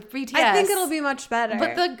on for BTS. I think it'll be much better.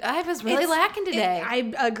 But I was really lacking today.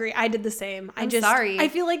 I agree. I did the same. I'm sorry. I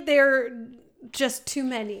feel like they're just too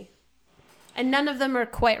many. And none of them are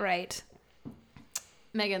quite right.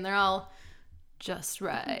 Megan, they're all just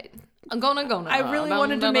right. I'm gonna go now. I really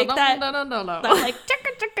wanted to make that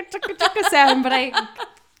chicka sound, but I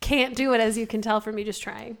can't do it, as you can tell from me just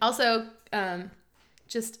trying. Also,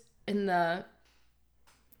 just in the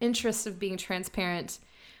interest of being transparent,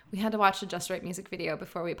 we had to watch a Just Right music video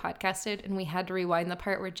before we podcasted, and we had to rewind the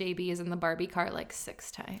part where JB is in the Barbie car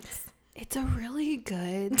 6 times. It's a really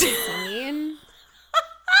good scene.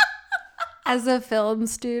 As a film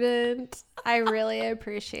student, I really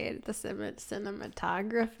appreciate the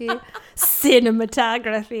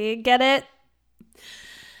cinematography. Get it?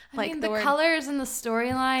 The colors and the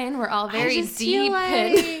storyline were all very deep.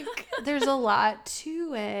 There's a lot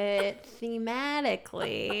to it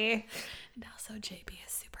thematically. And also JB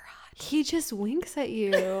is super hot. He just winks at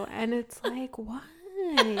you and it's like,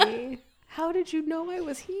 why? How did you know I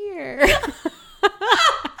was here?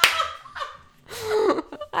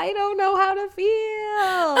 I don't know how to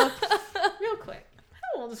feel. Real quick.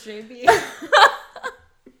 How old is JB?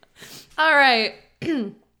 All right.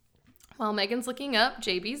 While Megan's looking up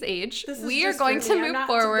JB's age, we are going to move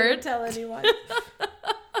forward. Don't tell anyone.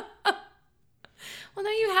 Well,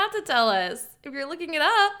 now you have to tell us if you're looking it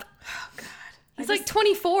up. Oh, God. He's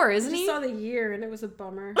 24, isn't he? I saw the year and it was a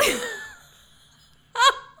bummer.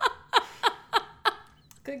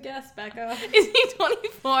 Good guess, Becca. Is he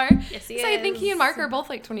 24? Yes, he is. I think he and Mark are both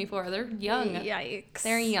like 24. They're young. Yikes.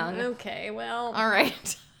 They're young. Okay, well. All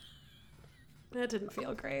right. That didn't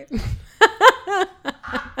feel great.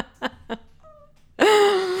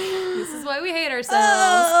 This is why we hate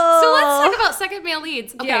ourselves. So let's talk about second male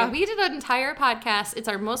leads. Okay, we did an entire podcast. It's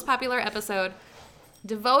our most popular episode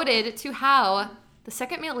devoted to how the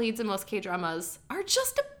second male leads in most K-dramas are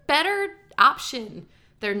just a better option.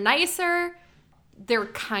 They're nicer. They're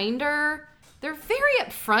kinder. They're very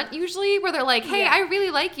upfront usually, where they're like, hey, I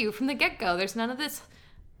really like you from the get-go. There's none of this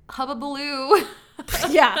hubbubaloo.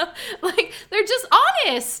 Yeah. Like, they're just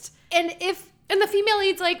honest. And the female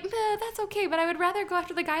lead's like, that's okay, but I would rather go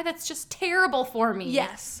after the guy that's just terrible for me.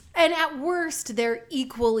 Yes. And at worst, they're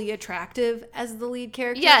equally attractive as the lead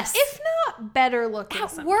character. Yes. If not better looking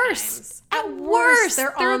At sometimes. worst,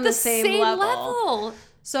 they're on the same level.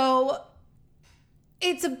 So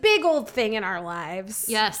it's a big old thing in our lives.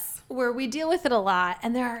 Yes. Where we deal with it a lot.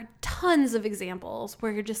 And there are tons of examples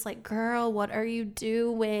where you're just like, girl, what are you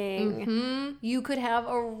doing? Mm-hmm. You could have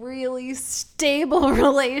a really stable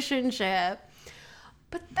relationship.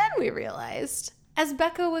 But then we realized, as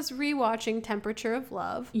Becca was rewatching Temperature of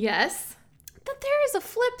Love, Yes. that there is a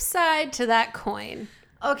flip side to that coin.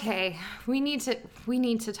 Okay, we need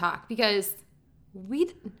to talk because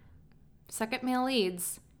second male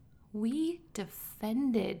leads, we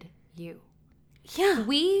defended you. Yeah.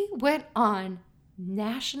 We went on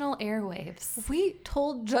national airwaves. We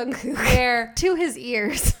told Jungkook Where to his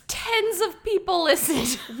ears. tens of people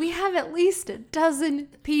listened. We have at least a dozen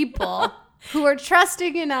people who are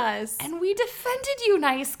trusting in us. And we defended you,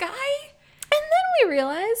 nice guy. And then we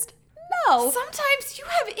realized, no. Sometimes you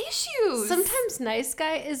have issues. Sometimes nice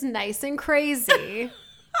guy is nice and crazy.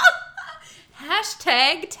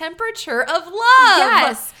 Hashtag temperature of love.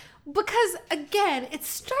 Yes. Because, again, it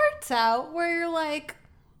starts out where you're like,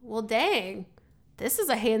 well, dang, this is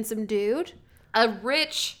a handsome dude. A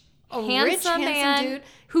rich, handsome man dude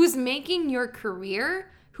who's making your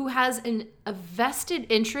career, who has a vested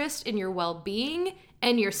interest in your well-being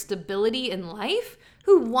and your stability in life,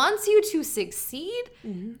 who wants you to succeed.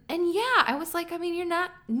 Mm-hmm. And yeah, I was like, I mean, you're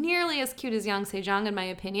not nearly as cute as Yang Sejong, in my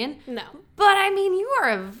opinion. No. But I mean, you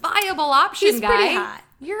are a viable option, He's guy. pretty hot.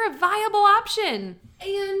 You're a viable option.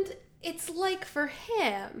 And it's like for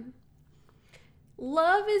him,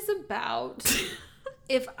 love is about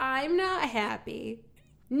if I'm not happy,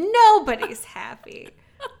 nobody's happy.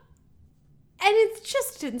 And it's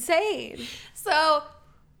just insane. So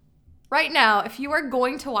right now, if you are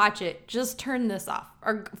going to watch it, just turn this off.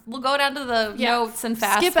 Or we'll go down to the notes and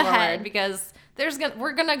fast skip forward ahead. because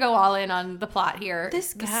we're going to go all in on the plot here.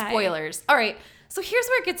 This guy. The spoilers. All right. So here's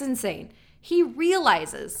where it gets insane. He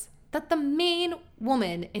realizes that the main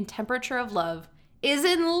woman in Temperature of Love is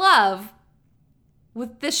in love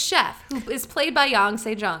with this chef who is played by Yang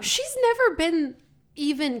Sejong. She's never been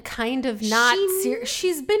even kind of not serious.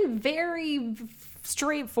 She's been very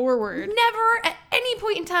straightforward. Never at any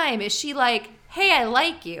point in time is she like, hey, I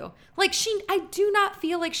like you. Like I do not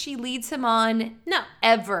feel like she leads him on. No.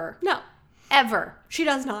 Ever. No. Ever. She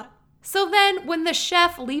does not. So then when the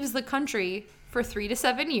chef leaves the country for 3 to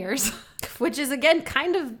 7 years, which is again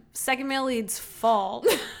kind of second male lead's fault,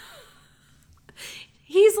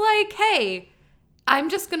 he's like, hey, I'm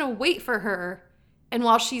just going to wait for her. And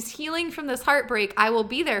while she's healing from this heartbreak, I will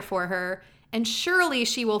be there for her. And surely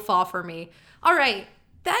she will fall for me. All right.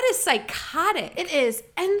 That is psychotic. It is.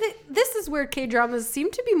 And this is where K-dramas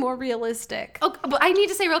seem to be more realistic. Okay, but I need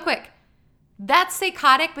to say real quick. That's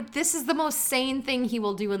psychotic, but this is the most sane thing he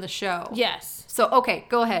will do in the show. Yes. So, okay,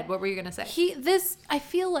 go ahead. What were you going to say? I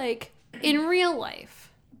feel like in real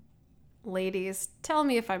life, ladies, tell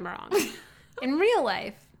me if I'm wrong. In real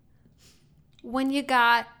life, when you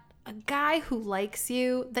got a guy who likes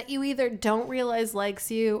you that you either don't realize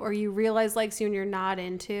likes you or you realize likes you and you're not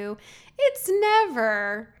into, it's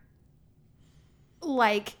never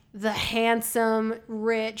like the handsome,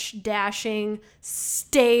 rich, dashing,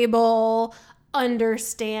 stable,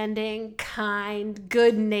 understanding, kind,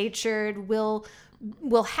 good-natured, will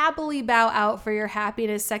happily bow out for your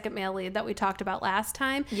happiness second male lead that we talked about last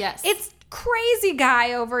time. Yes. It's crazy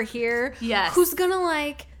guy over here. Yes. Who's gonna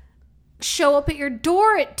like show up at your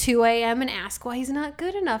door at 2 a.m. and ask why he's not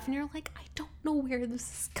good enough. And you're like, I don't know where this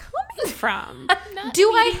is coming from.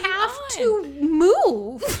 Do I have to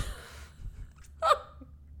move?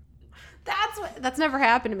 That's never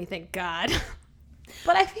happened to me, thank God.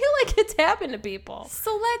 But I feel like it's happened to people.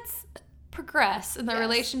 So let's progress in the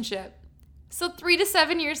relationship. So 3 to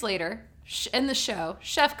 7 years later, in the show,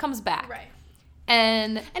 chef comes back. Right.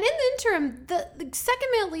 And in the interim, the second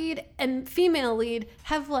male lead and female lead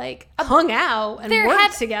have like hung out and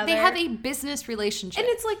worked together. They have a business relationship.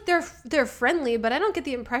 And it's like they're friendly, but I don't get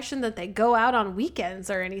the impression that they go out on weekends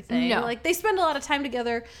or anything. No. Like they spend a lot of time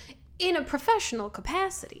together in a professional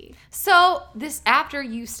capacity. So this, after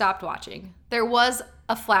you stopped watching, there was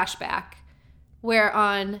a flashback where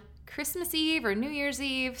on Christmas Eve or New Year's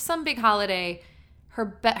Eve, some big holiday,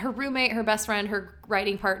 her roommate, her best friend, her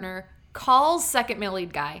writing partner calls second male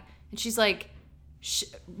lead guy, and she's like,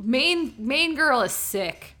 main girl is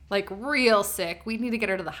sick, like real sick. We need to get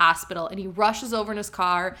her to the hospital. And he rushes over in his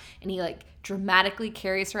car and he like dramatically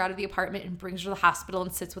carries her out of the apartment and brings her to the hospital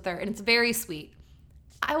and sits with her. And it's very sweet.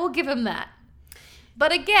 I will give him that.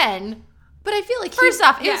 But again, I feel like first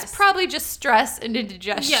off, it was probably just stress and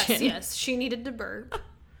indigestion. Yes, she needed to burp.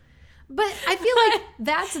 But I feel like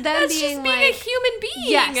that's them being just being a human being.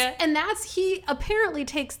 Yes, and he apparently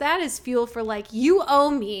takes that as fuel for like, you owe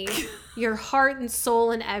me your heart and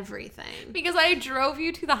soul and everything. Because I drove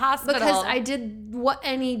you to the hospital. Because I did what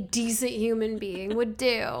any decent human being would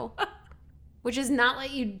do, which is not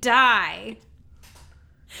let you die.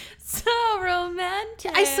 So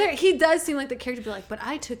romantic. I swear, he does seem like the character to be like, but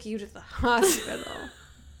I took you to the hospital.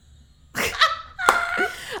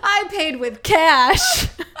 I paid with cash.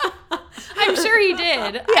 I'm sure he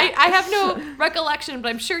did. Yeah. I have no recollection, but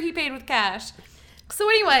I'm sure he paid with cash. So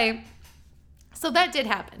anyway, so that did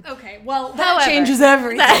happen. Okay, well, that changes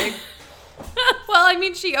everything. Well, I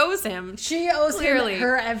mean, she owes him. She owes him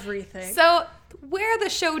her everything. So where the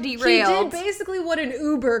show derailed. He did basically what an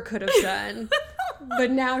Uber could have done.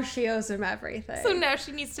 But now she owes him everything. So now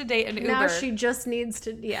she needs to date an Uber. Now she just needs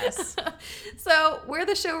to, yes. So where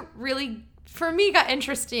the show really, for me, got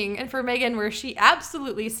interesting, and for Megan, where she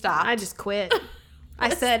absolutely stopped. I just quit. I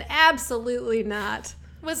said, absolutely not.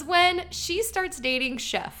 Was when she starts dating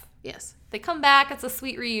Chef. Yes. They come back. It's a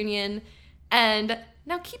sweet reunion. And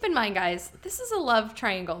now keep in mind, guys, this is a love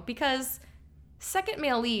triangle because second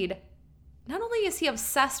male lead, not only is he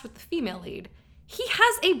obsessed with the female lead, he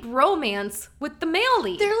has a bromance with the male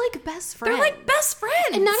lead. They're like best friends. They're like best friends.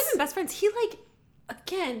 And not even best friends. He like,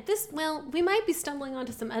 again, we might be stumbling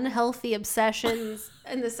onto some unhealthy obsessions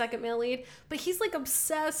in the second male lead, but he's like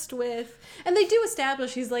obsessed with, and they do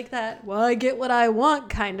establish he's like that, well, I get what I want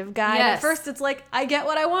kind of guy. Yes. At first it's like, I get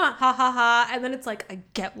what I want, ha ha ha, and then it's like, I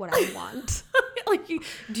get what I want. Like,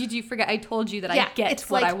 did you forget I told you that I get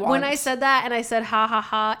what I want? When I said that and I said ha ha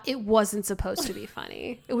ha, it wasn't supposed to be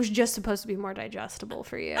funny. It was just supposed to be more digestible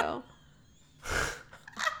for you.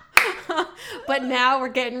 But now we're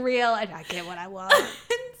getting real and I get what I want. And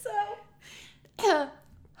so,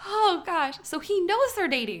 oh gosh. So he knows they're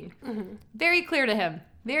dating. Mm-hmm. Very clear to him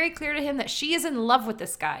that she is in love with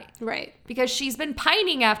this guy. Right. Because she's been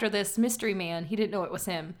pining after this mystery man. He didn't know it was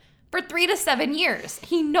him. For 3 to 7 years.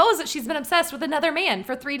 He knows that she's been obsessed with another man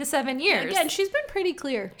for 3 to 7 years. Again, she's been pretty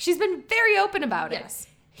clear. She's been very open about it. Yes.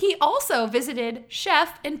 He also visited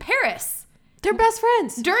Chef in Paris. They're best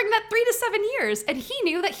friends. During that 3 to 7 years. And he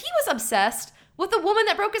knew that he was obsessed with the woman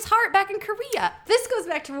that broke his heart back in Korea. This goes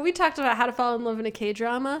back to when we talked about how to fall in love in a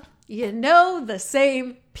K-drama. You know the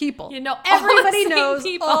same people. You know everybody knows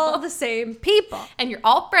all the same people. And you're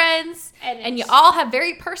all friends. And you all have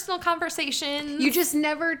very personal conversations. You just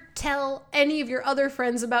never tell any of your other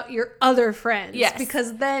friends about your other friends. Yes.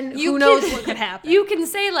 Because then who knows what could happen. You can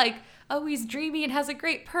say like, oh, he's dreamy and has a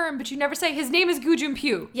great perm, but you never say his name is Gu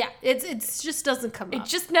Junpyu. Yeah, it just doesn't come up. It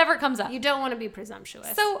just never comes up. You don't want to be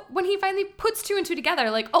presumptuous. So when he finally puts 2 and 2 together,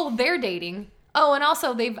 like, oh, they're dating. Oh, and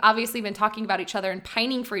also they've obviously been talking about each other and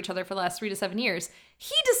pining for each other for the last 3 to 7 years.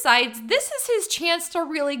 He decides this is his chance to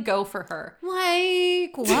really go for her.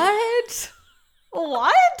 Like, what?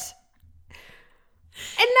 What?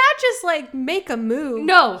 And not just like make a move.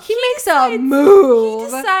 No. He makes a move.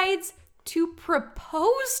 He decides to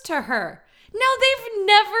propose to her. Now, they've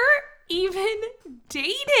never even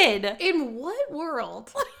dated. In what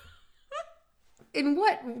world? In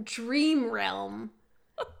what dream realm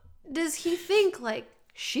does he think like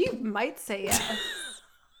she might say yes?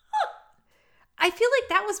 I feel like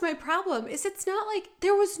that was my problem. It's not like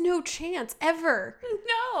there was no chance ever.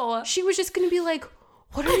 No. She was just going to be like,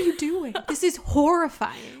 what are you doing? This is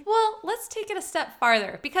horrifying. Well, let's take it a step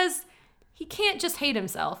farther because he can't just hate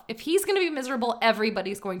himself. If he's going to be miserable,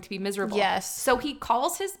 everybody's going to be miserable. Yes. So he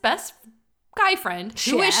calls his best guy friend,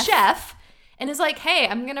 who is Chef, and is like, hey,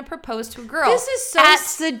 I'm going to propose to a girl. This is so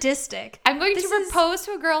sadistic. I'm going to propose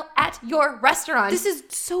to a girl at your restaurant. This is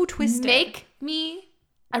so twisted. Make me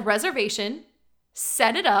a reservation,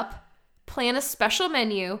 set it up, plan a special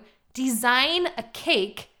menu, design a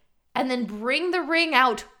cake, and then bring the ring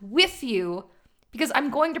out with you because I'm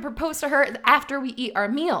going to propose to her after we eat our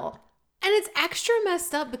meal. And it's extra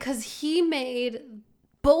messed up because he made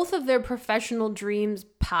both of their professional dreams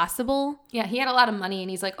possible. Yeah, he had a lot of money, and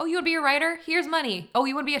he's like, oh, you want to be a writer? Here's money. Oh,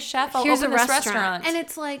 you want to be a chef? I'll Here's open this restaurant. And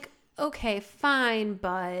it's like, okay, fine,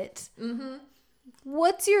 but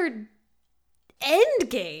what's your end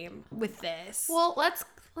game with this? Well, let's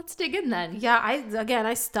dig in then. Yeah,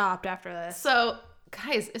 I stopped after this. So,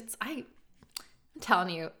 guys, I'm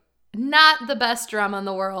telling you, not the best drama in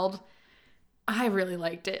the world. I really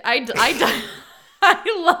liked it. I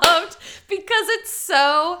loved, because it's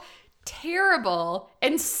so terrible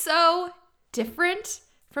and so different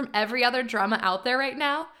from every other drama out there right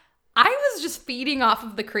now. I was just feeding off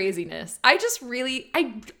of the craziness. I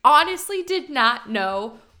honestly did not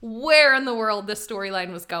know where in the world this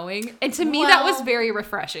storyline was going. And to me, that was very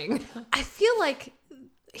refreshing. I feel like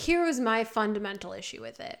here was my fundamental issue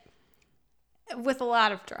with it. With a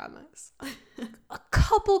lot of dramas. A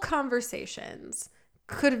couple conversations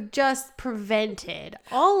could have just prevented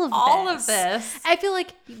all of this. I feel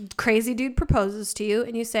like crazy dude proposes to you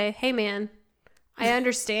and you say, hey man, I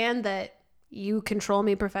understand that you control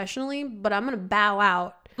me professionally, but I'm going to bow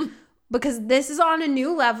out because this is on a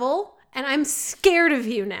new level and I'm scared of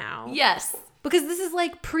you now. Yes. Because this is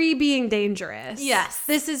like pre-being dangerous. Yes.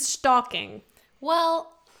 This is stalking.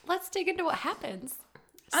 Well, let's dig into what happens.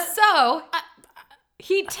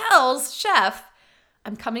 He tells Chef,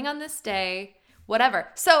 I'm coming on this day, whatever.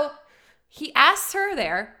 So he asks her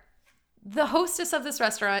there. The hostess of this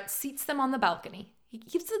restaurant seats them on the balcony. He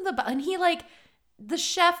keeps them and the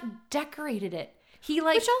chef decorated it. He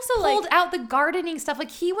pulled out the gardening stuff.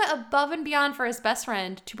 Like, he went above and beyond for his best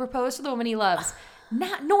friend to propose to the woman he loves,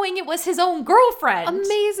 not knowing it was his own girlfriend.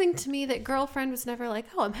 Amazing to me that girlfriend was never like,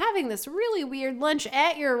 oh, I'm having this really weird lunch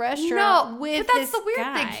at your restaurant with this guy. But that's the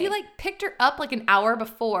weird thing. He picked her up an hour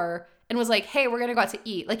before and was like, hey, we're going to go out to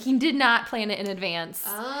eat. Like, he did not plan it in advance.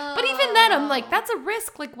 Oh. But even then, I'm like, that's a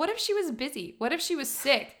risk. Like, what if she was busy? What if she was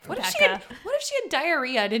sick? What if she had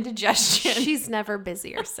diarrhea and indigestion? She's never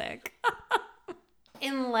busy or sick.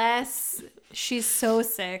 Unless she's so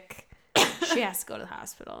sick, she has to go to the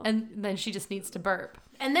hospital. And then she just needs to burp.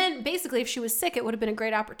 And then basically, if she was sick, it would have been a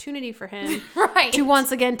great opportunity for him to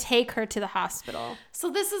once again take her to the hospital. So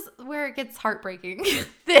this is where it gets heartbreaking.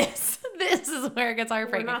 This is where it gets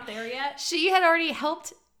heartbreaking. We're not there yet. She had already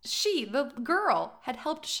helped, the girl had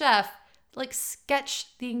helped Chef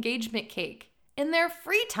sketch the engagement cake in their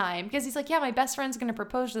free time, because he's like, yeah, my best friend's going to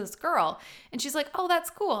propose to this girl. And she's like, oh, that's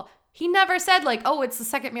cool. He never said oh, it's the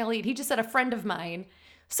second male lead. He just said a friend of mine.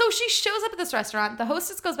 So she shows up at this restaurant. The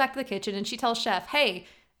hostess goes back to the kitchen and she tells Chef, hey,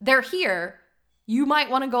 they're here. You might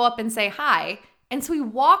want to go up and say hi. And so he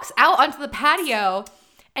walks out onto the patio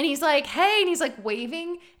and he's like, hey, and he's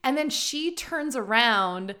waving. And then she turns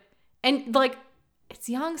around and it's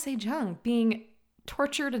Yang Se-jung being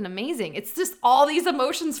tortured and amazing. It's just all these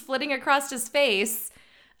emotions flitting across his face.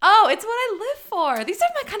 Oh, it's what I live for. These are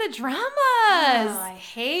my kind of dramas. Oh, I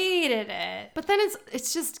hated it. But then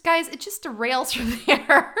it's just, guys, it just derails from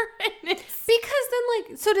there. Because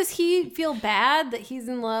then, so does he feel bad that he's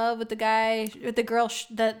in love with the girl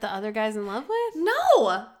that the other guy's in love with?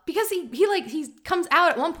 No, because he comes out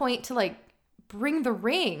at one point to bring the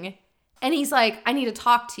ring, and he's like, I need to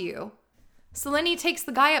talk to you. So then he takes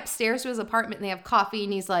the guy upstairs to his apartment, and they have coffee,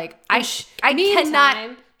 and he's like, I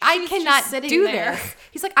cannot do this.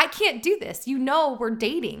 He's like, I can't do this. We're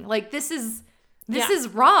dating. This is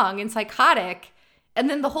wrong and psychotic. And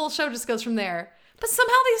then the whole show just goes from there. But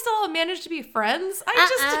somehow they still manage to be friends. I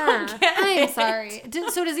just don't get it. I'm sorry.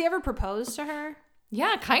 So does he ever propose to her?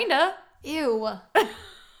 Yeah, kind of. Ew.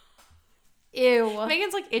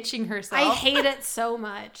 Megan's itching herself. I hate it so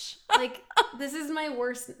much. This is my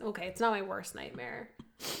worst. Okay, it's not my worst nightmare.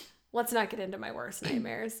 Let's not get into my worst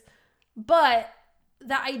nightmares. But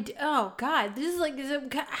oh God, this is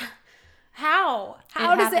how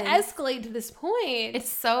does it escalate to this point? It's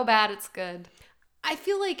so bad, it's good. I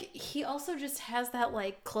feel like he also just has that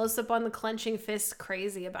close up on the clenching fist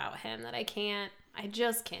crazy about him that I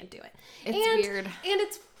just can't do it. It's weird. And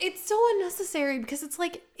it's so unnecessary because it's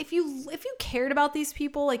if you cared about these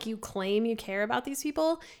people, you claim you care about these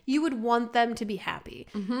people, you would want them to be happy.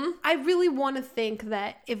 Mm-hmm. I really want to think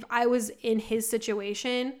that if I was in his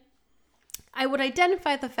situation, I would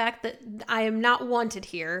identify the fact that I am not wanted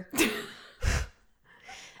here.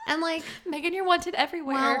 And Megan, you're wanted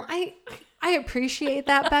everywhere. Well, I appreciate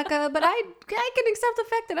that, Becca, but I can accept the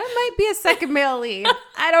fact that I might be a second male lead.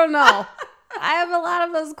 I don't know. I have a lot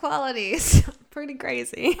of those qualities. Pretty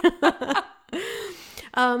crazy.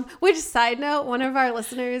 Which, side note, one of our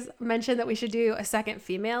listeners mentioned that we should do a second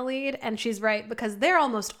female lead, and she's right, because they're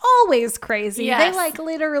almost always crazy. Yes. They like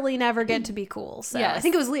literally never get to be cool. So yes. I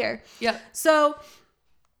think it was Lear. Yep. So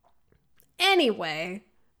anyway,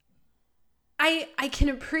 I can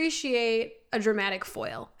appreciate a dramatic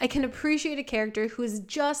foil. I can appreciate a character who is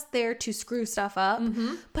just there to screw stuff up.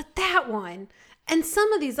 Mm-hmm. But that one and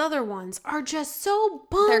some of these other ones are just so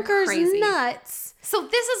bonkers nuts. So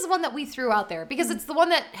this is the one that we threw out there because it's the one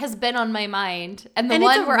that has been on my mind, and the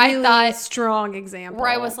one where really I thought strong example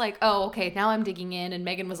where I was like, oh, okay, now I'm digging in, and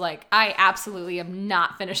Megan was like, I absolutely am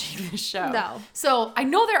not finishing this show. No. So I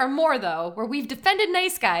know there are more though where we've defended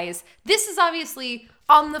Nice Guys. This is obviously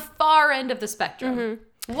on the far end of the spectrum.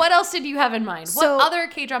 Mm-hmm. What else did you have in mind? What other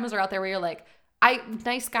K-dramas are out there where you're like,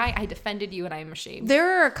 Nice Guy, I defended you and I'm ashamed?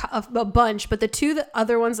 There are a bunch, but the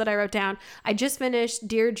other ones that I wrote down, I just finished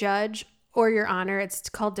Dear Judge or Your Honor. It's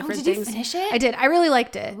called different things. Did you finish it? I did. I really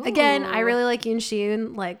liked it. Ooh. Again, I really like Yoon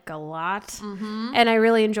Si-yoon like a lot. Mm-hmm. And I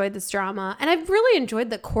really enjoyed this drama. And I've really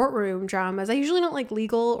enjoyed the courtroom dramas. I usually don't like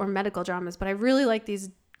legal or medical dramas, but I really like these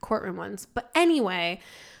courtroom ones. But anyway,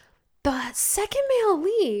 the second male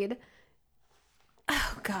lead,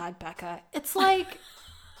 oh God, Becca, it's like...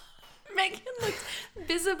 Megan looks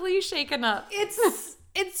visibly shaken up. It's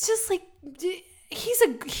just like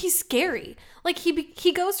he's scary. Like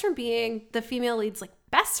he goes from being the female lead's like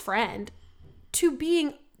best friend to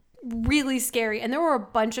being really scary. And there were a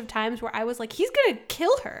bunch of times where I was like, he's gonna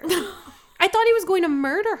kill her. I thought he was going to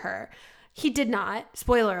murder her. He did not.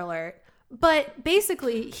 Spoiler alert. But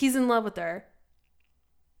basically, he's in love with her.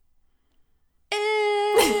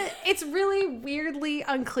 It's really weirdly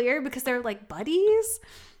unclear because they're like buddies.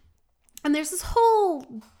 And there's this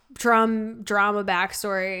whole drama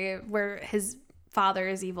backstory where his father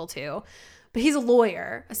is evil too. But he's a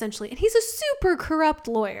lawyer, essentially. And he's a super corrupt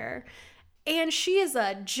lawyer. And she is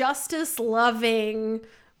a justice-loving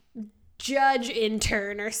judge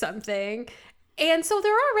intern or something. And so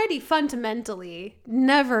they're already fundamentally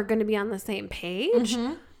never going to be on the same page.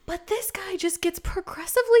 Mm-hmm. But this guy just gets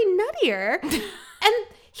progressively nuttier. And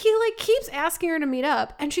he like keeps asking her to meet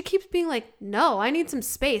up, and she keeps being like, no, I need some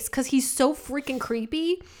space, because he's so freaking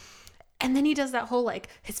creepy. And then he does that whole like,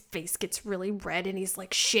 his face gets really red and he's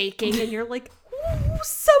like shaking, and you're like,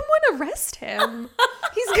 someone arrest him.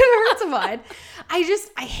 He's gonna hurt someone.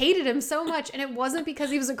 I hated him so much, and it wasn't because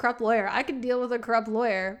he was a corrupt lawyer. I could deal with a corrupt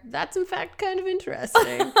lawyer. That's in fact kind of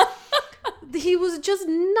interesting. He was just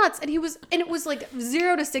nuts, and it was like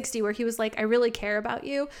 0 to 60 where he was like, I really care about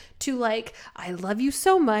you, to like, I love you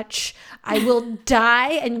so much, I will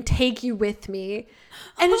die and take you with me.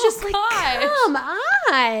 And it's just like, come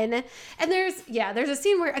on. And there's a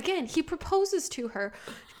scene where again he proposes to her.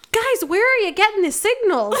 Guys, where are you getting the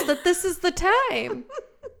signals that this is the time?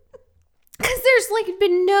 Because there's like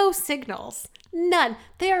been no signals, none.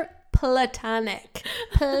 They're platonic.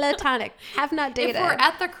 Have not dated. If we're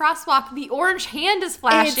at the crosswalk, the orange hand is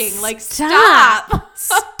flashing.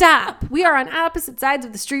 Stop. We are on opposite sides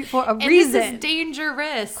of the street for a reason. This is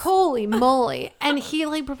dangerous. Holy moly. And he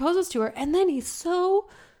like proposes to her, and then he's so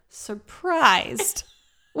surprised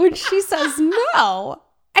when she says no.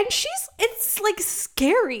 And it's like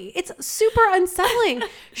scary. It's super unsettling.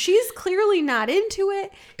 She's clearly not into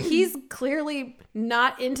it. He's clearly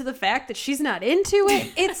not into the fact that she's not into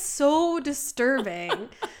it. It's so disturbing.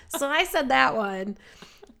 So I said that one.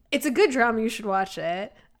 It's a good drama. You should watch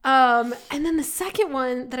it. And then the second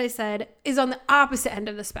one that I said is on the opposite end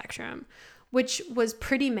of the spectrum, which was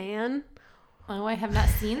Pretty Man. Oh, I have not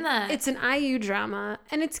seen that. It's an IU drama,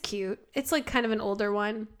 and it's cute. It's like kind of an older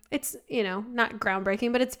one. It's, not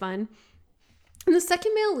groundbreaking, but it's fun. And the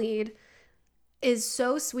second male lead is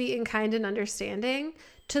so sweet and kind and understanding,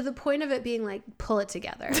 to the point of it being like, pull it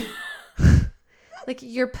together. Like,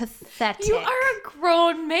 you're pathetic. You are a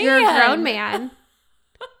grown man. You're a grown man.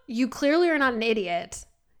 You clearly are not an idiot.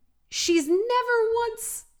 She's never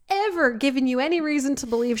once ever given you any reason to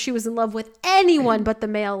believe she was in love with anyone but the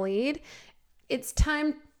male lead. It's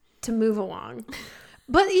time to move along.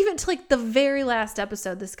 But even to like the very last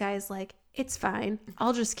episode, this guy is like, it's fine.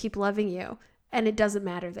 I'll just keep loving you. And it doesn't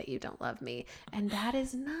matter that you don't love me. And that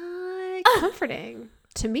is not comforting.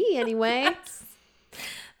 To me, anyway.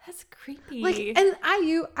 That's creepy. Like, and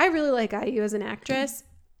IU, I really like IU as an actress.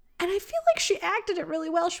 And I feel like she acted it really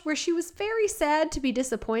well, where she was very sad to be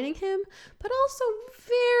disappointing him, but also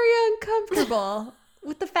very uncomfortable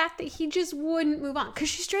with the fact that he just wouldn't move on. Because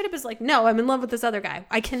she straight up is like, no, I'm in love with this other guy.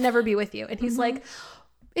 I can never be with you. And he's like,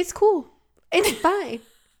 it's cool. It's fine.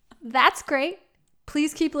 That's great.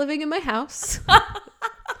 Please keep living in my house.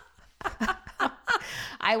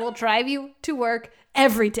 I will drive you to work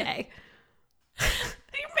every day.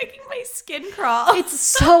 skin crawl. It's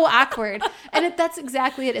so awkward. And that's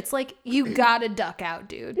exactly it. It's like, you gotta duck out,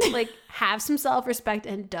 dude. Like, have some self-respect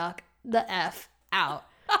and duck the F out.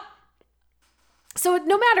 So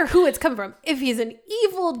no matter who it's come from, if he's an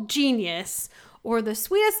evil genius or the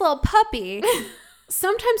sweetest little puppy,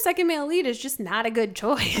 sometimes second male lead is just not a good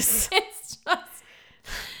choice. It's just...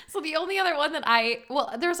 So the only other one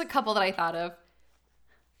that there's a couple that I thought of.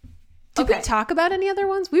 Did we talk about any other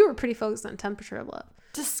ones? We were pretty focused on Temperature of Love.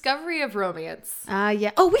 Discovery of Romance.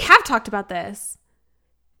 Yeah. Oh, we have talked about this.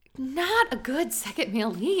 Not a good second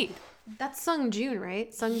male lead. That's Sung Joon,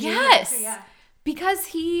 right? Sung Joon. Yes. Yeah. Because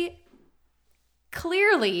he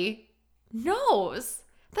clearly knows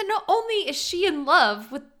that not only is she in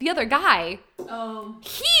love with the other guy,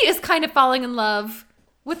 he is kind of falling in love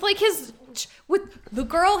with with the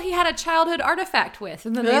girl he had a childhood artifact with,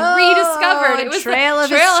 and then they rediscovered it was trail of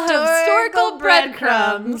historical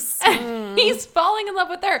breadcrumbs. And he's falling in love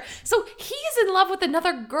with her. So he's in love with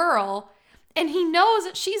another girl, and he knows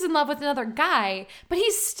that she's in love with another guy, but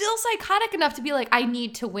he's still psychotic enough to be like, I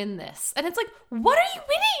need to win this. And it's like, what are you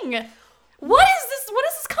winning? What is this? What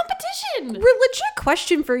is this competition? Legit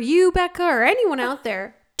question for you, Becca, or anyone out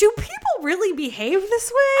there. Do people really behave this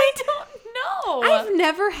way? I don't know. I've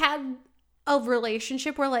never had a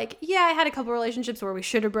relationship where, like, yeah, I had a couple relationships where we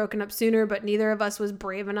should have broken up sooner, but neither of us was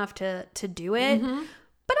brave enough to do it. Mm-hmm.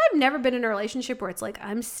 But I've never been in a relationship where it's like,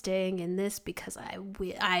 I'm staying in this because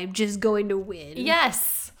I'm just going to win.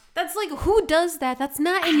 Yes. That's like, who does that? That's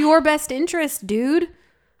not in your best interest, dude.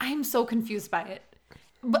 I'm so confused by it.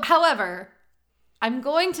 But, however, I'm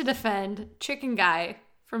going to defend Chicken Guy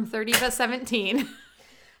from 30 to 17.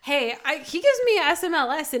 Hey, he gives me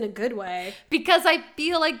SMLS in a good way. Because I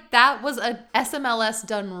feel like that was a SMLS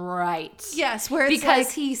done right. Yes, where it's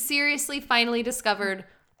because he seriously finally discovered,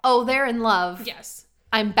 oh, they're in love. Yes.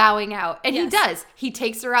 I'm bowing out. And he does. He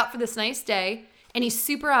takes her out for this nice day, and he's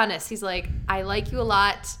super honest. He's like, I like you a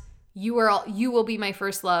lot. You will be my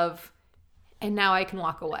first love, and now I can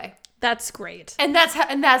walk away. That's great. And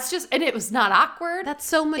it was not awkward. That's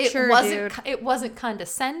so mature, dude. It wasn't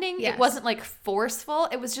condescending. Yes. It wasn't like forceful.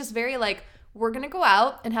 It was just very like, we're going to go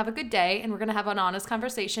out and have a good day, and we're going to have an honest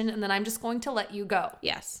conversation, and then I'm just going to let you go.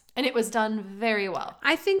 Yes. And it was done very well.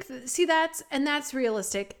 I think, that's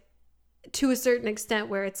realistic to a certain extent,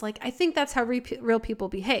 where it's like, I think that's how real people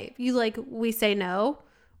behave. We say no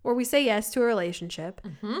or we say yes to a relationship.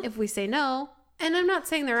 Mm-hmm. If we say no, and I'm not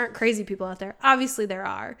saying there aren't crazy people out there. Obviously there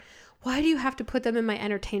are. Why do you have to put them in my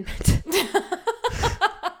entertainment?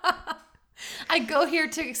 I go here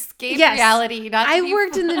to escape reality. I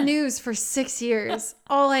worked in the news for 6 years.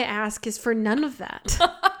 All I ask is for none of that.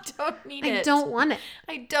 I don't need it. I don't want it.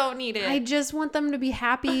 I don't need it. I just want them to be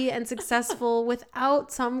happy and successful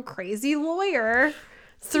without some crazy lawyer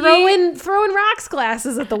throwing rocks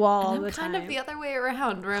glasses at the wall all the time. I'm kind of the other way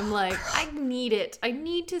around, where I'm like, I need it. I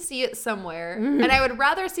need to see it somewhere. Mm-hmm. And I would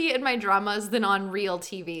rather see it in my dramas than on real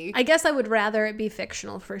TV. I guess I would rather it be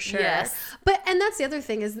fictional for sure. Yes. And that's the other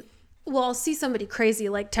thing is, well, I'll see somebody crazy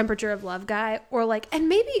like Temperature of Love guy, or like, and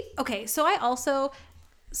maybe, okay, so I also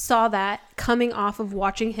saw that coming off of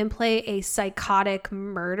watching him play a psychotic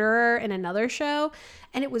murderer in another show.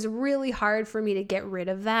 And it was really hard for me to get rid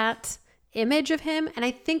of that image of him, and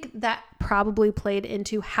I think that probably played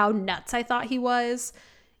into how nuts I thought he was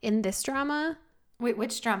in this drama. Wait,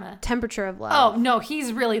 which drama? Temperature of Love. Oh no,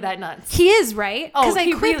 he's really that nuts. He is, right? Oh,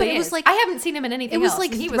 he really is. It was like, I haven't seen him in anything. It was else,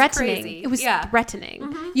 like he threatening. Was crazy. It was threatening.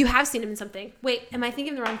 Mm-hmm. You have seen him in something. Wait, am I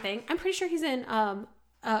thinking the wrong thing? I'm pretty sure he's in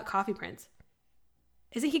Coffee Prince.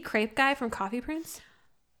 Isn't he Crepe Guy from Coffee Prince?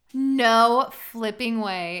 No flipping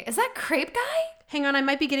way. Is that Crepe Guy? Hang on, I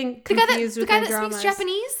might be getting confused with my dramas. The guy that speaks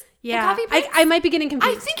Japanese? Yeah, I might be getting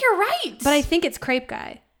confused. I think you're right. But I think it's Crepe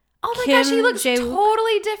Guy. Oh my gosh, he looks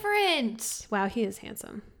totally different. Wow, he is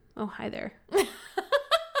handsome. Oh, hi there.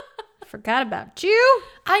 Forgot about you.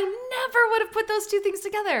 I never would have put those two things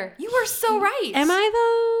together. You were so right. Am I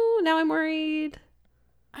though? Now I'm worried.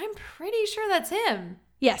 I'm pretty sure that's him.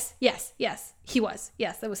 Yes. He was.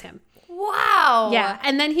 Yes, that was him. Wow. Yeah,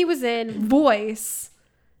 and then he was in Voice.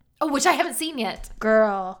 Oh, which I haven't seen yet.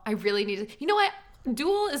 Girl. I really need to. You know what?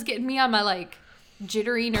 Duel is getting me on my like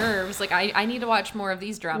jittery nerves. Like I need to watch more of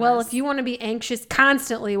these dramas. Well, if you want to be anxious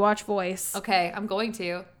constantly, watch Voice. Okay, I'm going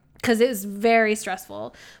to. Because it was very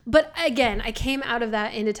stressful. But again, I came out of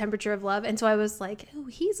that into Temperature of Love. And so I was like, oh,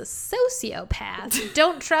 he's a sociopath.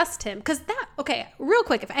 Don't trust him. Because real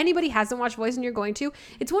quick, if anybody hasn't watched Voice and you're going to,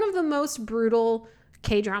 it's one of the most brutal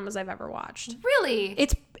K-dramas I've ever watched. Really?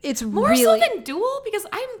 It's more really... so than Duel, because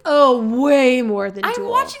way more than Duel. I'm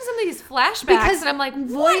watching some of these flashbacks and I'm like,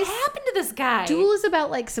 what happened to this guy? Duel is about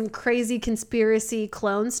like some crazy conspiracy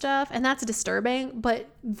clone stuff, and that's disturbing, but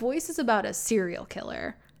Voice is about a serial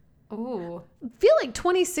killer. Ooh. I feel like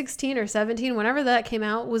 2016 or 17, whenever that came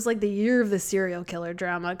out, was like the year of the serial killer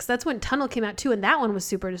drama, because that's when Tunnel came out too, and that one was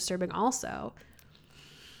super disturbing also.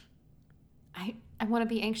 I want to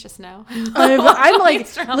be anxious now. I'm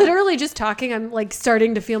like literally just talking. I'm like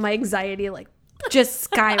starting to feel my anxiety like just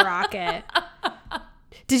skyrocket.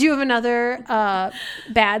 Did you have another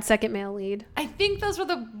bad second male lead? I think those were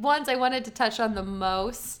the ones I wanted to touch on the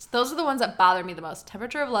most. Those are the ones that bother me the most.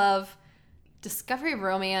 Temperature of Love, Discovery of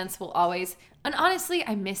Romance will always, and honestly,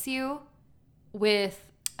 I Miss You with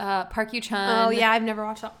Park Yoo-chun. Oh yeah, I've never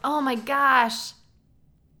watched that. Oh my gosh.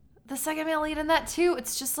 The second male lead in that too.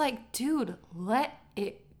 It's just like, dude, let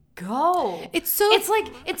it go. It's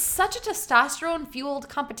such a testosterone fueled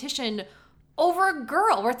competition over a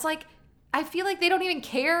girl where it's like, I feel like they don't even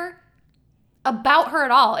care about her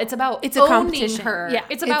at all. It's about a competition. Her. Yeah,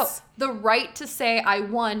 it's about the right to say I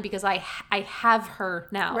won because I have her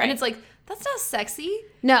now. Right. And it's like, that's not sexy.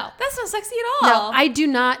 No. That's not sexy at all. No, I do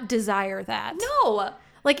not desire that. No.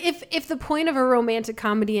 Like, if the point of a romantic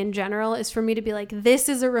comedy in general is for me to be like, this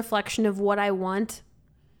is a reflection of what I want,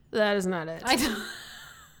 that is not it.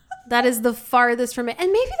 That is the farthest from it.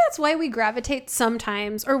 And maybe that's why we gravitate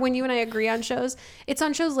sometimes, or when you and I agree on shows, it's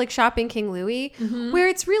on shows like Shopping King Louie, where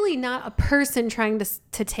it's really not a person trying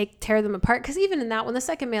to tear them apart. Because even in that one, the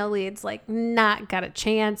second male lead's like not got a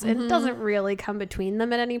chance. It doesn't really come between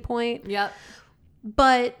them at any point. Yep.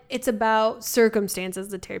 But it's about circumstances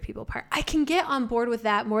that tear people apart. I can get on board with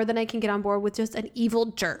that more than I can get on board with just an evil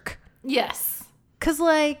jerk. Yes. Because,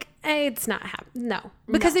 like, it's not happening. No.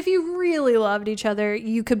 Because if you really loved each other,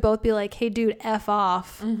 you could both be like, hey, dude, F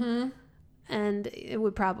off. Mm-hmm. And it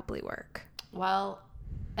would probably work. Well,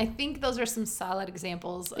 I think those are some solid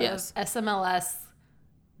examples of SMLS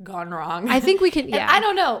gone wrong. I think we can, yeah. I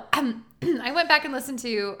don't know. I went back and listened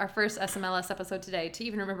to our first SMLS episode today to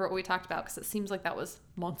even remember what we talked about, because it seems like that was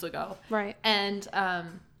months ago. Right. And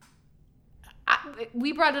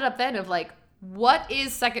we brought it up then of like, what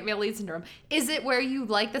is second male lead syndrome? Is it where you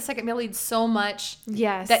like the second male lead so much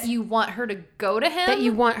that you want her to go to him? That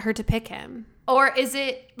you want her to pick him? Or is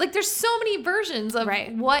it, like, there's so many versions of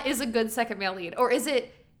what is a good second male lead? Or is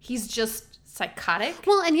it he's just psychotic?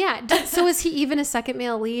 Well, and yeah. So is he even a second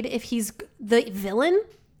male lead if he's the villain?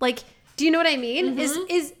 Like, do you know what I mean?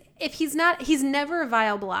 Mm-hmm. Is if he's not, he's never a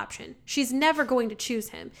viable option. She's never going to choose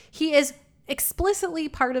him. He is explicitly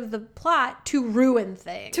part of the plot to ruin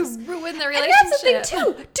things. To ruin the relationship. And that's the thing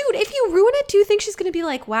too. Dude, if you ruin it, do you think she's going to be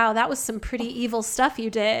like, wow, that was some pretty evil stuff you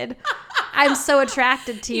did. I'm so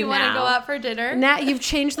attracted to you now. You want to go out for dinner? Now you've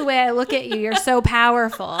changed the way I look at you. You're so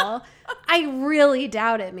powerful. I really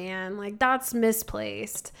doubt it, man. Like, that's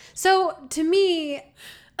misplaced. So to me,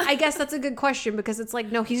 I guess that's a good question, because it's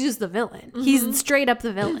like, no, he's just the villain. Mm-hmm. He's straight up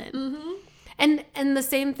the villain. Mm-hmm. And the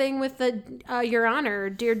same thing with the Your Honor,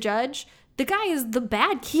 Dear Judge. The guy is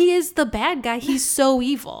he is the bad guy. He's so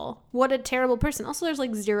evil. What a terrible person. Also, there's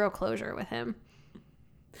like zero closure with him.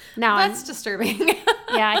 Now that's disturbing.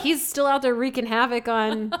 Yeah, he's still out there wreaking havoc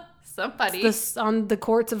on somebody on the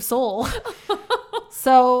courts of Seoul.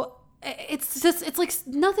 So it's like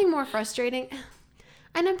nothing more frustrating.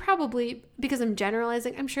 And I'm probably, because I'm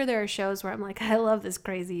generalizing, I'm sure there are shows where I'm like, I love this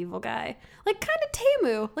crazy evil guy. Like, kind of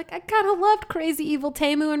Taemu. Like, I kind of loved crazy evil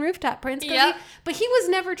Taemu and Rooftop Prince. Yep. But he was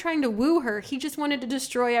never trying to woo her. He just wanted to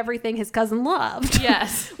destroy everything his cousin loved.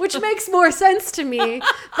 Yes. Which makes more sense to me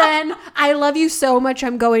than, I love you so much,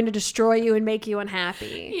 I'm going to destroy you and make you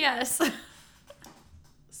unhappy. Yes.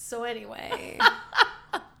 So anyway.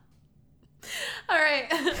 All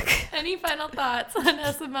right. Any final thoughts on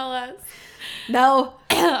SMLS? No.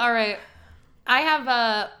 All right. I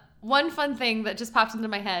have one fun thing that just popped into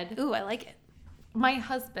my head. Ooh, I like it. My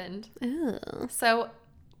husband. Ooh. So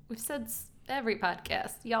we've said every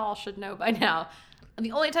podcast, y'all should know by now,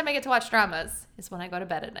 the only time I get to watch dramas is when I go to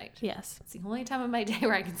bed at night. Yes. It's the only time of my day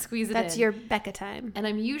where I can squeeze it in. That's your Becca time. And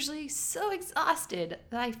I'm usually so exhausted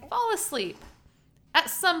that I fall asleep at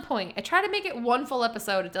some point. I try to make it one full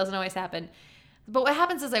episode. It doesn't always happen. But what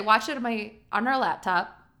happens is I watch it on our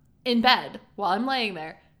laptop in bed while I'm laying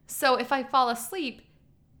there. So if I fall asleep,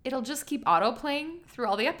 it'll just keep auto playing through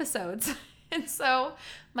all the episodes. And so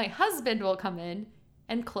my husband will come in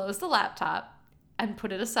and close the laptop and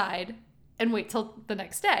put it aside and wait till the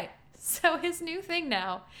next day. So his new thing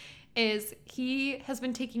now is he has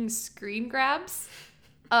been taking screen grabs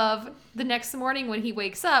of the next morning when he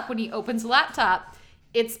wakes up, when he opens the laptop,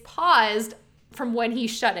 it's paused from when he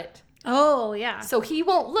shut it. Oh, yeah. So he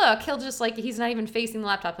won't look. He'll just like, he's not even facing the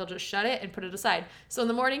laptop. He'll just shut it and put it aside. So in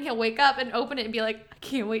the morning, he'll wake up and open it and be like, I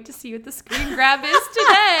can't wait to see what the screen grab is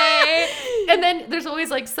today. And then there's always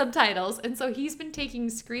like subtitles. And so he's been taking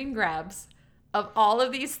screen grabs of all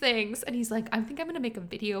of these things. And he's like, I think I'm going to make a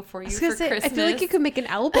video for you for Christmas. I feel like you could make an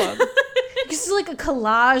album. Just like a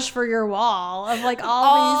collage for your wall of like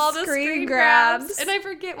all these screen grabs. And I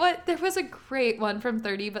forget what, there was a great one from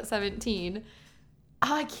 30 but 17.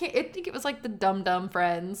 I think it was like the Dum Dum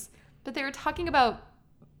Friends, but they were talking about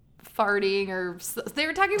farting or they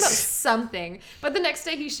were talking about something. But the next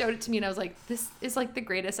day he showed it to me and I was like, this is like the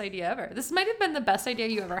greatest idea ever. This might have been the best idea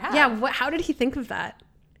you ever had. Yeah. How did he think of that?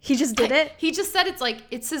 He just did it? He just said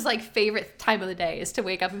it's his like favorite time of the day is to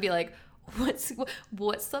wake up and be like, what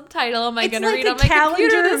subtitle am I going to read on my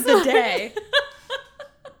computer of the day?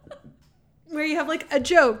 Where you have like a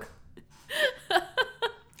joke.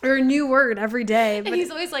 Or a new word every day. But and he's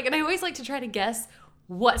always like, and I always like to try to guess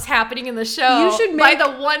what's happening in the show by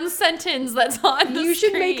the one sentence that's on the screen. You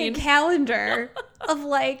should make a calendar of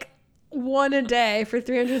like one a day for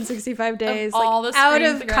 365 days. Of all the out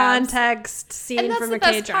of context scene from a K-drama. And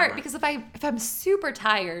that's the best part, because if I'm super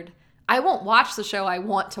tired, I won't watch the show I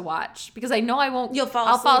want to watch because I know I won't.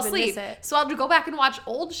 I'll fall asleep. So I'll go back and watch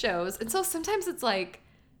old shows. And so sometimes it's like,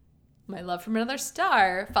 My Love from Another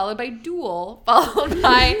Star, followed by Duel, followed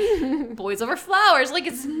by Boys Over Flowers. Like,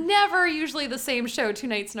 it's never usually the same show 2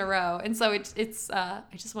 nights in a row. And so it's I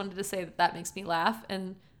just wanted to say that makes me laugh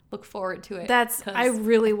and look forward to it. I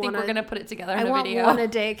really want to. We're going to put it together in a video. I want one a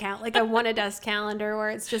day count, like a one a desk calendar where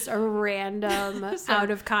it's just a random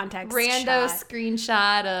out of context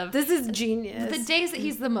screenshot of. This is genius. The days that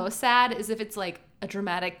he's the most sad is if it's like a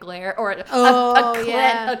dramatic glare or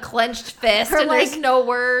a clenched fist or and like, there's no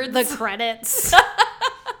words. The credits.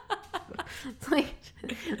 Like,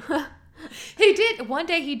 one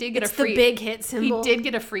day he did get the big hit symbol. He did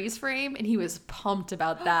get a freeze frame and he was pumped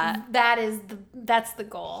about that. That's the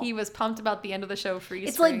goal. He was pumped about the end of the show freeze frame.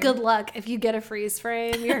 It's like good luck. If you get a freeze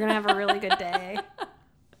frame, you're going to have a really good day.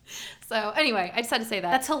 So anyway, I just had to say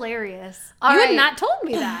that. That's hilarious. You had not told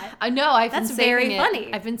me that. I know. That's very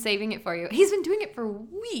funny. I've been saving it for you. He's been doing it for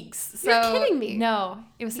weeks. So you're kidding me. No,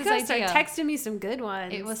 it was his idea. Start texting me some good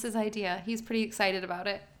ones. It was his idea. He's pretty excited about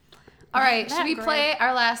it. All right, should we play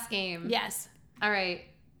our last game? Yes. All right.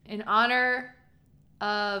 In honor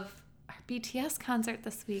of our BTS concert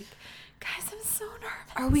this week. Guys, I'm so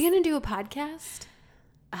nervous. Are we going to do a podcast?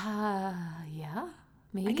 Yeah.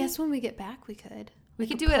 Maybe. I guess when we get back, we could. We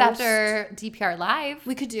could do it after DPR Live.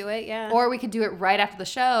 We could do it, yeah. Or we could do it right after the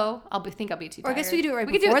show. I'll be too tired. Or I guess we could do it right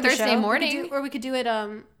before the show. We could do it Thursday morning. Or we could do it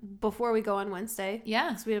before we go on Wednesday. Yeah.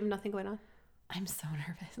 Because we have nothing going on. I'm so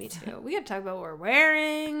nervous. Me too. We got to talk about what we're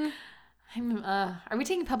wearing. Are we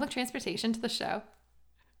taking public transportation to the show?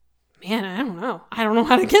 Man, I don't know. I don't know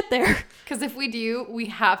how to get there. Because if we do, we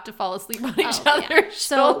have to fall asleep on each other's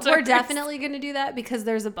shoulders. So we're definitely going to do that because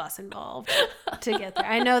there's a bus involved to get there.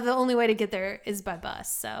 I know the only way to get there is by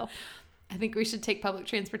bus, so. I think we should take public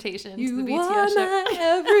transportation to the BTS show.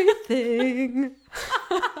 Everything.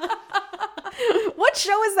 What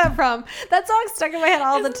show is that from? That song's stuck in my head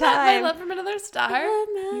all the time. That My Love from Another Star?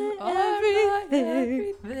 You are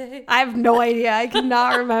everything. I have no idea. I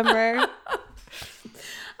cannot remember.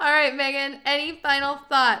 All right, Megan, any final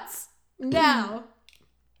thoughts? No.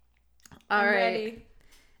 All right. Ready.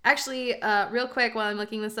 Actually, real quick while I'm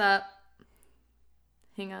looking this up.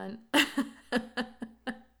 Hang on.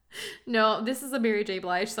 No, this is a Mary J.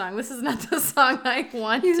 Blige song. This is not the song I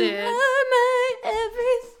wanted. You are my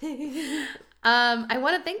everything. I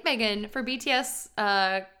want to thank Megan for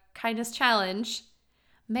BTS Kindness Challenge.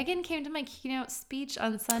 Megan came to my keynote speech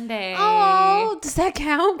on Sunday. Oh, does that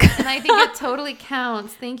count? And I think it totally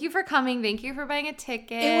counts. Thank you for coming. Thank you for buying a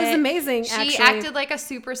ticket. It was amazing, She acted like a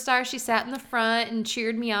superstar. She sat in the front and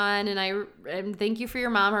cheered me on. And thank you for your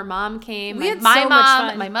mom. Her mom came. We had so much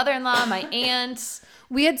fun. My mother-in-law, my aunt.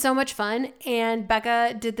 We had so much fun. And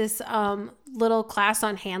Becca did this little class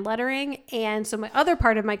on hand lettering. And so my other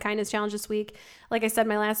part of my kindness challenge this week, like I said,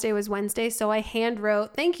 my last day was Wednesday. So I hand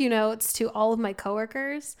wrote thank you notes to all of my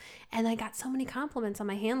coworkers. And I got so many compliments on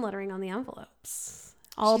my hand lettering on the envelopes.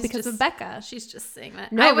 All because of Becca. She's just saying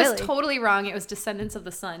that. No, I was totally wrong. It was Descendants of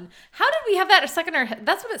the Sun. How did we have that stuck in our head?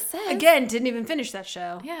 That's what it says. Again, didn't even finish that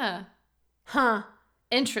show. Yeah. Huh.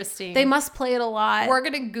 Interesting. They must play it a lot. We're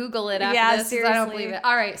going to Google it after this. Seriously. I don't believe it.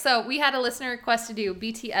 All right. So we had a listener request to do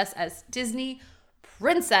BTS as Disney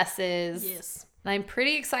princesses. Yes. And I'm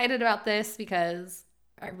pretty excited about this because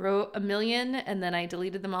I wrote 1 million and then I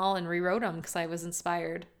deleted them all and rewrote them because I was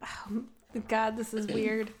inspired. Oh, God, this is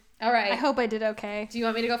weird. All right. I hope I did okay. Do you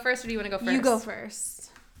want me to go first or do you want to go first? You go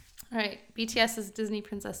first. All right. BTS's Disney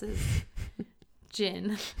princesses.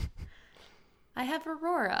 Jin. I have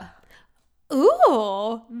Aurora.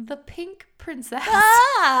 Ooh. The pink princess.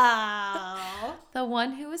 Oh. The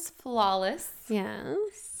one who is flawless.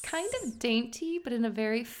 Yes. Kind of dainty, but in a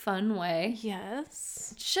very fun way.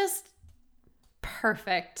 Yes. Just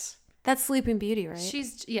perfect. That's Sleeping Beauty, right?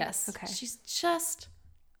 Yes. Okay. She's just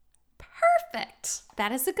perfect.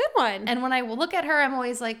 That is a good one. And when I look at her, I'm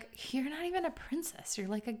always like, you're not even a princess. You're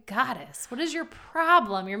like a goddess. What is your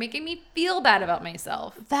problem? You're making me feel bad about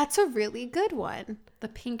myself. That's a really good one. The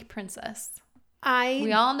pink princess.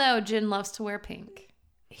 We all know Jin loves to wear pink.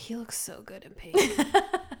 He looks so good in pink.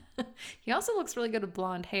 He also looks really good with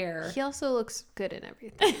blonde hair. He also looks good in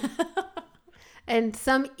everything. And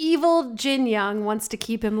some evil Jin Young wants to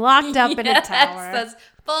keep him locked up in a tower. That's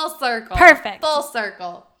full circle. Perfect. Full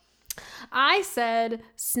circle. I said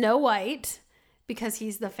Snow White because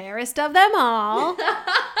he's the fairest of them all.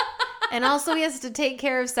 And also he has to take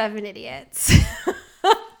care of 7 idiots.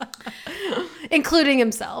 Including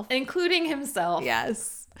himself.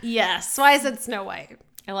 Yes. So I said Snow White.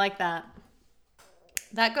 I like that.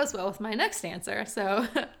 That goes well with my next answer. So,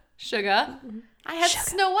 Sugar. I had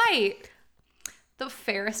Snow White. The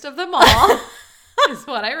fairest of them all is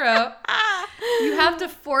what I wrote. You have to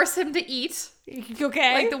force him to eat.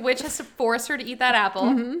 Okay. Like the witch has to force her to eat that apple.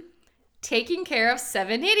 Mm-hmm. Taking care of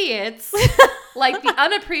 7 idiots. Like the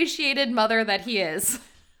unappreciated mother that he is.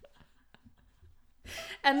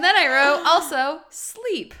 And then I wrote also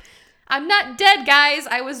sleep. I'm not dead, guys.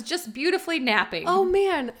 I was just beautifully napping. Oh,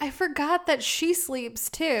 man. I forgot that she sleeps,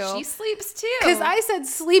 too. She sleeps, too. Because I said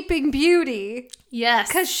Sleeping Beauty. Yes.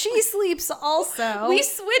 Because she sleeps also. We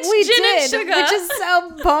switched Jin and Sugar. Which is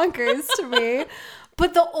so bonkers to me.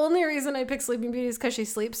 But the only reason I picked Sleeping Beauty is because she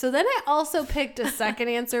sleeps. So then I also picked a second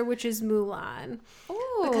answer, which is Mulan.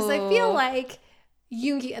 Ooh. Because I feel like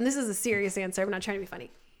Yoongi, and this is a serious answer. I'm not trying to be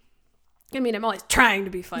funny. I mean, I'm always trying to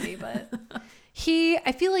be funny, but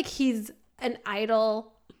I feel like he's an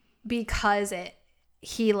idol because it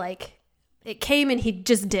came and he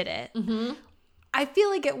just did it. Mm-hmm. I feel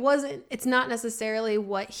like it's not necessarily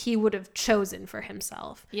what he would have chosen for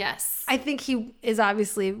himself. Yes. I think he is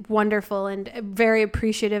obviously wonderful and very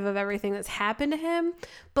appreciative of everything that's happened to him.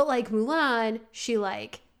 But like Mulan, she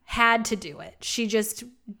had to do it. She just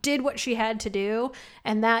did what she had to do,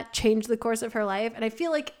 and that changed the course of her life. And I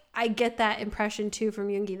feel like I get that impression too from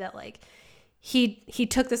Yoongi that he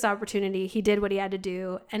took this opportunity, he did what he had to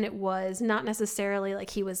do, and it was not necessarily like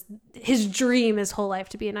he was his dream his whole life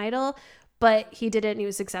to be an idol, but he did it and he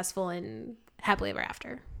was successful and happily ever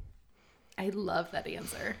after. I love that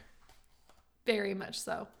answer. Very much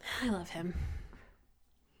so. I love him.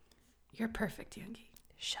 You're perfect, Yoongi.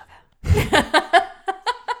 Sugar.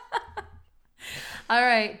 All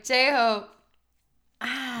right, J-Hope.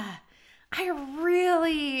 I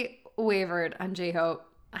really wavered on J-Hope.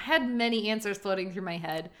 I had many answers floating through my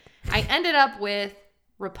head. I ended up with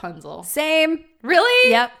Rapunzel. Same.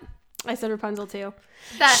 Really? Yep. I said Rapunzel too.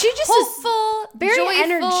 She just hopeful, is very joyful,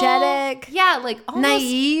 energetic. Yeah, like almost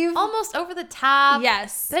naive, almost over the top.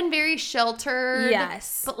 Yes. Then very sheltered.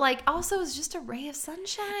 Yes. But also is just a ray of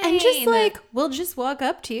sunshine. And just we'll just walk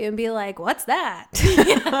up to you and be like, "What's that?"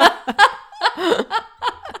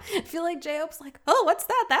 I feel like J-Hope's like, "Oh, what's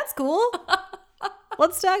that? That's cool.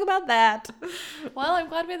 Let's talk about that." Well, I'm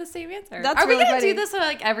glad we have the same answer. That's Are we really going to funny. do this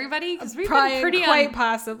with everybody? Because we've probably been pretty quite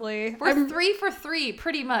possibly. We're 3 for 3,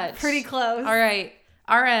 pretty much. Pretty close. All right.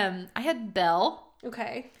 RM. I had Belle.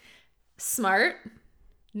 Okay. Smart.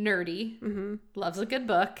 Nerdy. Mm-hmm. Loves a good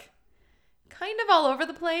book. Kind of all over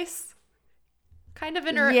the place. Kind of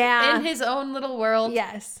in his own little world.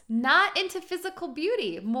 Yes. Not into physical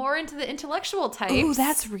beauty. More into the intellectual types. Ooh,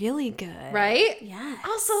 that's really good. Right? Yes.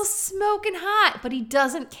 Also smoking hot, but he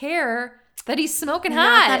doesn't care that he's smoking hot.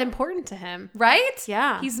 Not that important to him. Right?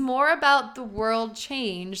 Yeah. He's more about the world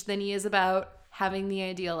change than he is about having the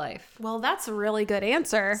ideal life. Well, that's a really good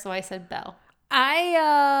answer. So I said Belle. I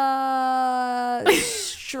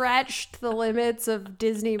stretched the limits of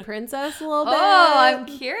Disney princess a little bit. Oh, I'm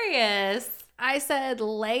curious. I said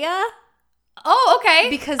Leia. Oh, okay.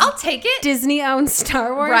 Because I'll take it. Disney owns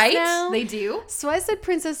Star Wars now. They do. So I said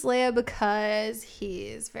Princess Leia because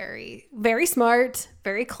he's very, very smart,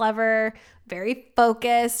 very clever, very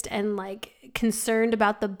focused, and concerned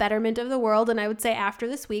about the betterment of the world. And I would say after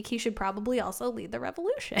this week, he should probably also lead the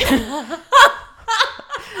revolution.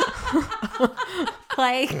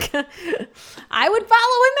 I would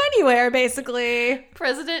follow him anywhere, basically.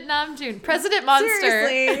 President Namjoon. President Monster.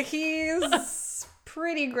 Seriously, he's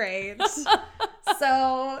pretty great.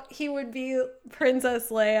 So he would be Princess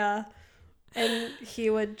Leia And he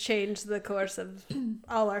would change the course of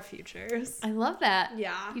all our futures. I love that.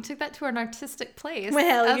 Yeah. You took that to an artistic place.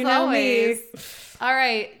 Well, you know always. Me. All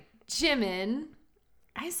right, Jimin.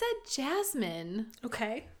 I said Jasmine.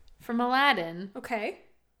 Okay. From Aladdin. Okay.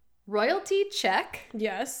 Royalty, check.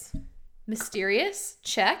 Yes. Mysterious,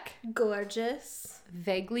 check. Gorgeous.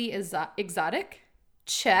 Vaguely exotic,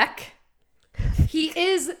 check. He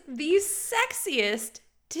is the sexiest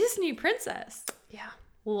Disney princess. Yeah.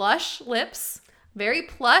 Lush lips, very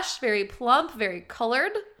plush, very plump, very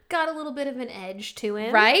colored. Got a little bit of an edge to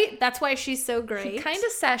him. Right? That's why she's so great. He kind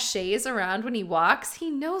of sachets around when he walks.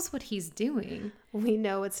 He knows what he's doing. We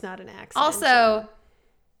know it's not an accident. Also,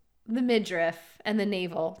 the midriff and the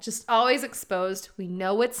navel, just always exposed. We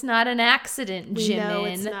know it's not an accident, Jimin. We know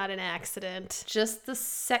it's not an accident. Just the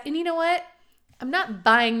second. You know what? I'm not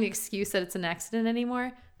buying the excuse that it's an accident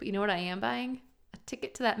anymore, but you know what I am buying? A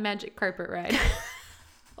ticket to that magic carpet ride.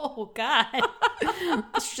 Oh, God.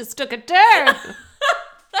 This just took a turn.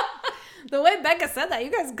 The way Becca said that, you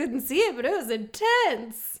guys couldn't see it, but it was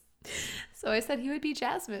intense. So I said he would be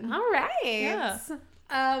Jasmine. All right. Yeah.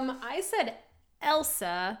 I said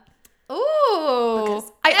Elsa. Ooh.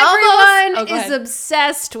 Everyone is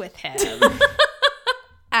obsessed with him.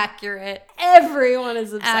 Accurate. Everyone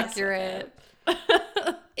is obsessed Accurate. with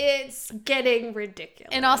him. It's getting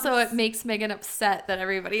ridiculous. And also it makes Megan upset that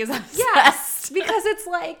everybody is obsessed. Yes, because it's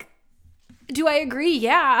like, do I agree?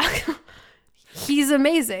 Yeah. He's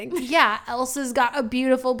amazing. Yeah, Elsa's got a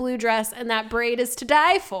beautiful blue dress and that braid is to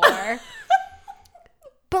die for.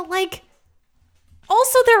 But like,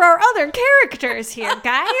 also there are other characters here,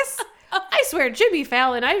 guys. I swear, Jimmy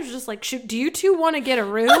Fallon, I was just like, do you two want to get a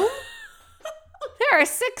room? There are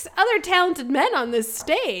 6 other talented men on this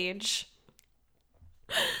stage.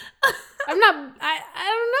 I don't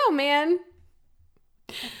know, man.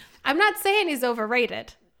 I'm not saying he's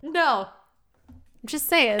overrated. No. I'm just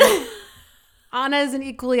saying. Anna is an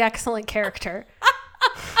equally excellent character.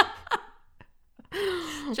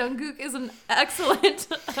 Jungkook is an excellent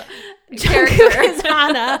character. Jungkook is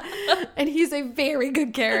Anna, and he's a very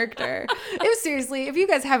good character. Seriously, if you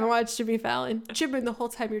guys haven't watched Jimmy Fallon, Jimin, the whole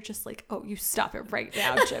time you're just like, oh, you stop it right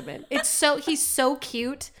now, Jimin. He's so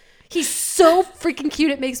cute. He's so freaking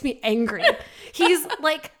cute. It makes me angry. He's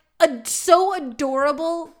like so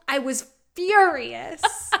adorable. I was furious.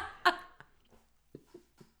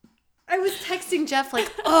 I was texting Jeff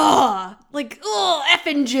like, effing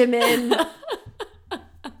Jimin.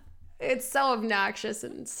 It's so obnoxious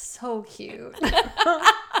and so cute.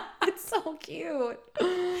 It's so cute.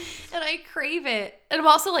 And I crave it. And I'm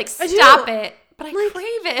also like, stop it. But I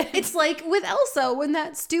crave it. It's like with Elsa, when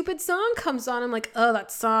that stupid song comes on, I'm like, oh,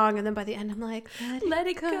 that song. And then by the end, I'm like, let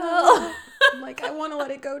it go. I'm like, I want to let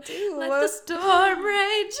it go too. Let the storm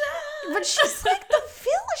rage. But she's like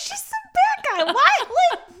she's the bad guy. Why?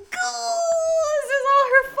 Like, this is all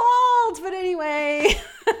her fault. But anyway,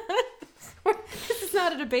 this is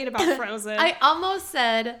not a debate about Frozen. I almost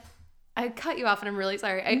said, I cut you off and I'm really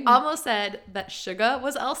sorry. I almost said that Suga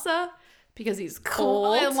was Elsa. Because he's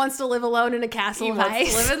cold and wants to live alone in a castle of ice.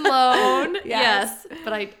 He wants to live alone. Yes.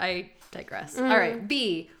 But I digress. All right.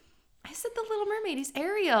 B. I said the Little Mermaid. He's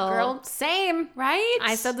Ariel. Girl, same. Right?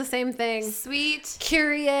 I said the same thing. Sweet.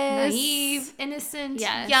 Curious. Naive. Innocent.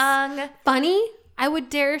 Yes. Young. Funny. I would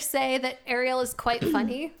dare say that Ariel is quite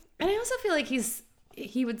funny. And I also feel like he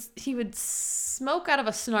would smoke out of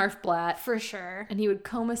a Snarfblatt. For sure. And he would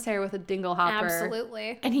comb his hair with a dingle hopper.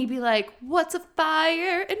 Absolutely. And he'd be like, what's a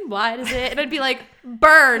fire and why does it? And I'd be like,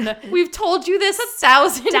 burn. We've told you this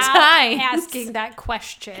 1,000 times. Asking that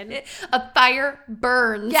question. A fire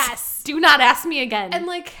burns. Yes. Do not ask me again. And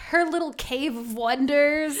like her little cave of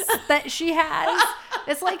wonders that she has.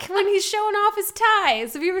 It's like when he's showing off his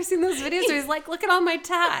ties. Have you ever seen those videos where he's like, look at all my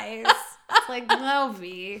ties? It's like, no,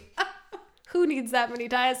 V. Who needs that many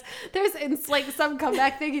ties? It's like some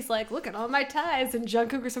comeback thing. He's like, look at all my ties. And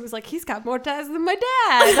Jungkook or somebody's like, he's got more ties than my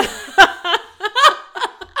dad.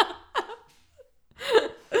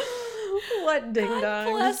 What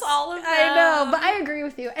ding-dongs. Bless all of them. I know, but I agree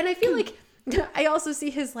with you. And I feel like I also see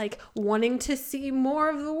his like wanting to see more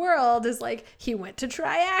of the world is like he went to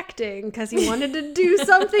try acting because he wanted to do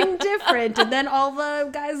something different. And then all the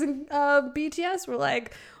guys in BTS were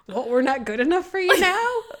like, well, we're not good enough for you now?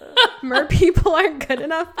 Mer people aren't good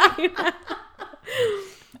enough for you now?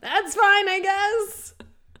 That's fine, I guess.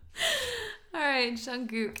 All right,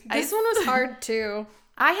 Jungkook. This one was hard, too.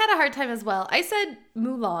 I had a hard time as well. I said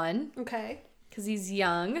Mulan. Okay. Because he's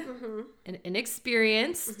young and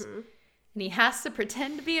inexperienced. And he has to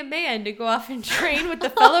pretend to be a man to go off and train with the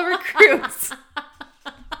fellow recruits.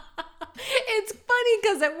 It's funny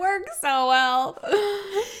because it works so well. And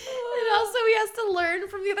also he has to learn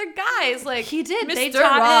from the other guys. Like he did. Mr. They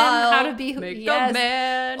taught him how to be make a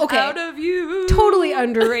man out of you. Totally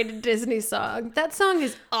underrated Disney song. That song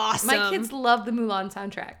is awesome. My kids love the Mulan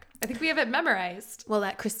soundtrack. I think we have it memorized. Well,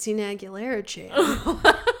 that Christina Aguilera jam.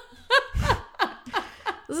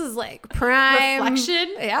 This is like prime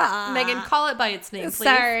Reflection. Yeah. Megan, call it by its name,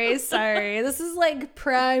 please. Sorry. This is like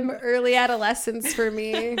prime early adolescence for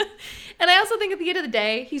me. And I also think at the end of the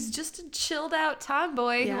day, he's just a chilled out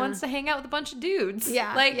tomboy who wants to hang out with a bunch of dudes.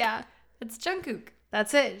 Yeah. It's Jungkook.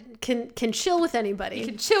 That's it. Can chill with anybody. You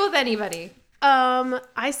can chill with anybody.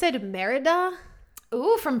 I said Merida.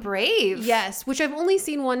 Ooh, from Brave. Yes, which I've only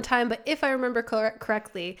seen one time, but if I remember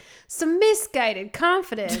correctly, some misguided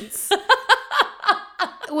confidence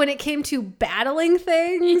when it came to battling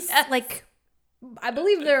things. Yes. Like, I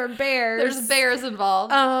believe there are bears. There's bears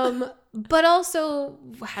involved. But also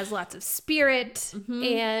has lots of spirit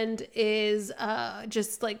and is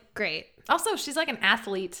just like great. Also, she's like an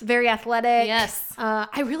athlete. Very athletic. Yes. I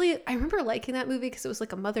remember liking that movie because it was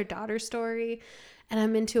like a mother-daughter story. And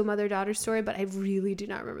I'm into a mother-daughter story, but I really do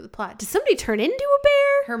not remember the plot. Does somebody turn into a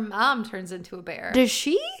bear? Her mom turns into a bear. Does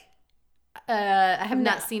she? I have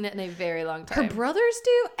not seen it in a very long time. Her brothers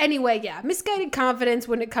do? Anyway, yeah. Misguided confidence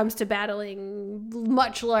when it comes to battling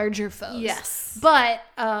much larger foes. Yes. But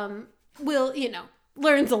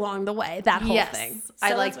learns along the way, that whole thing. So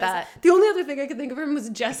I like that. The only other thing I could think of him was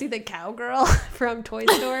Jessie the cowgirl from Toy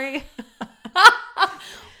Story.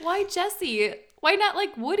 Why Jessie? Why not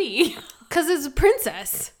like Woody? Because it's a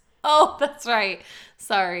princess. Oh, that's right.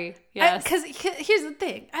 Sorry. Yes. Because here's the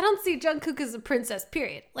thing. I don't see Jungkook as a princess,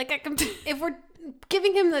 period. Like, if we're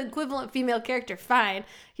giving him the equivalent female character, fine.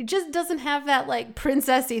 He just doesn't have that, like,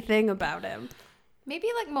 princessy thing about him. Maybe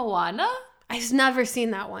like Moana? I've never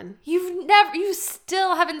seen that one. You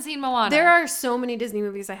still haven't seen Moana. There are so many Disney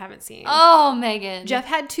movies I haven't seen. Oh, Megan. Jeff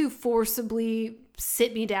had to forcibly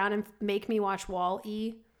sit me down and make me watch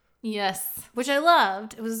Wall-E. Yes. Which I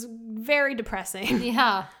loved. It was very depressing.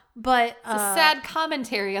 Yeah. But it's a sad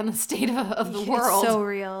commentary on the state of the world. It's so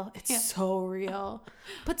real. It's so real.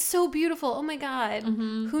 But so beautiful. Oh my God.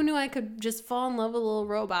 Mm-hmm. Who knew I could just fall in love with a little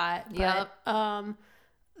robot? Yep. But,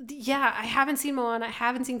 yeah, I haven't seen Moana. I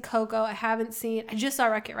haven't seen Coco. I just saw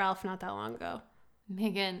Wreck-It Ralph not that long ago.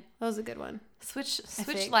 Megan. That was a good one. Switch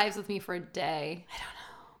lives with me for a day.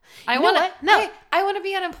 I don't know. I want to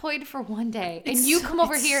be unemployed for one day, and you come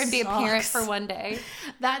over here and be a parent for one day.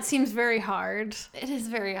 That seems very hard. It is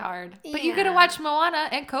very hard. Yeah. But you get to watch Moana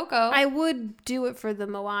and Coco. I would do it for the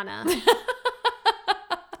Moana.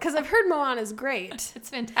 Because I've heard Moana's great. It's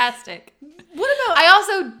fantastic. What about... I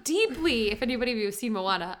also deeply, if anybody of you have seen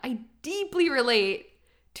Moana, I deeply relate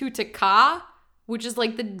to Taka, which is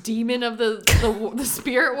like the demon of the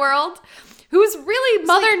spirit world. Who's really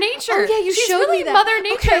Mother Nature. Oh, yeah, She's showed really me that. Mother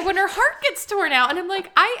Nature when her heart gets torn out. And I'm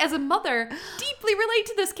like, I, as a mother, deeply relate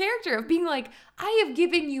to this character of being like, I have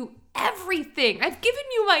given you everything. I've given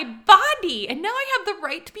you my body. And now I have the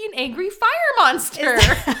right to be an angry fire monster.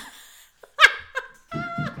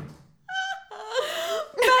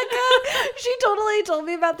 Becca, she totally told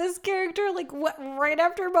me about this character like right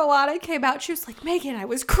after Moana came out. She was like, Megan, I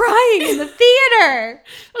was crying in the theater.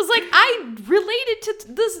 I was like, I related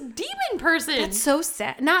to this demon person. That's so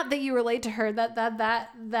sad. Not that you relate to her. That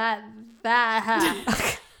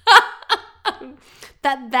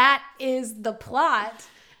is the plot.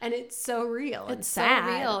 And it's so real and sad.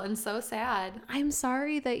 So real and so sad. I'm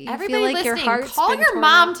sorry that you Everybody feel like your heart's call been your torn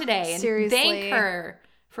mom out. today and Seriously. thank her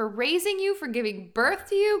for raising you, for giving birth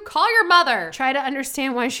to you. Call your mother. Try to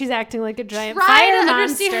understand why she's acting like a giant fire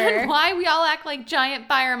monster. Understand why we all act like giant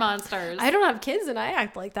fire monsters. I don't have kids and I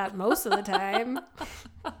act like that most of the time.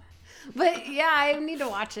 But yeah, I need to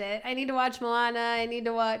watch it. I need to watch Moana. I need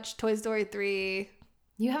to watch Toy Story 3.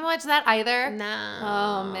 You haven't watched that either? No.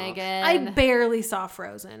 Oh, Megan. I barely saw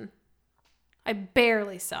Frozen. I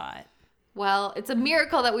barely saw it. Well, it's a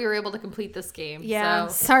miracle that we were able to complete this game. Yeah.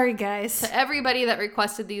 So, sorry, guys. To everybody that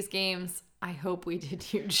requested these games, I hope we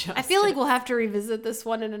did you justice. I feel like we'll have to revisit this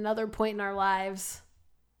one at another point in our lives.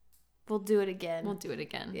 We'll do it again.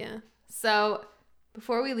 Yeah. So,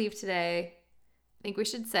 before we leave today, I think we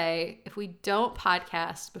should say, if we don't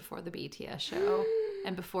podcast before the BTS show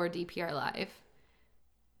and before DPR Live,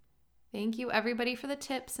 thank you everybody for the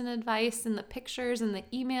tips and advice and the pictures and the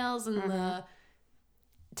emails and the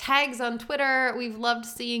tags on Twitter. We've loved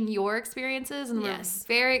seeing your experiences, and we're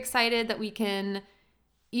very excited that we can,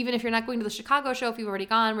 even if you're not going to the Chicago show, if you've already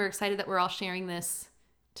gone, we're excited that we're all sharing this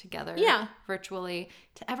together virtually.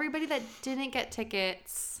 To everybody that didn't get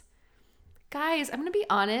tickets, guys, I'm going to be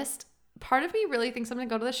honest, part of me really thinks I'm going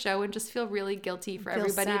to go to the show and just feel really guilty for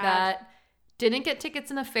everybody sad. that didn't get tickets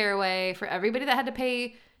in a Fairway, for everybody that had to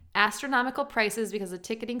pay astronomical prices because the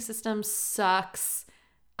ticketing system sucks.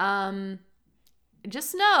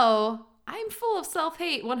 Just know I'm full of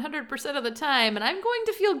self-hate 100% of the time, and I'm going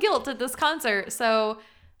to feel guilt at this concert. So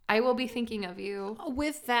I will be thinking of you.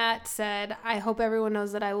 With that said, I hope everyone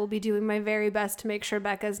knows that I will be doing my very best to make sure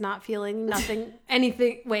Becca's not feeling nothing,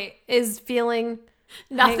 is feeling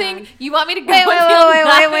nothing. You want me to go?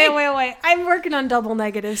 Wait. I'm working on double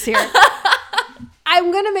negatives here.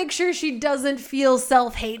 I'm going to make sure she doesn't feel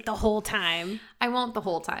self-hate the whole time. I won't the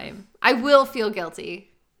whole time. I will feel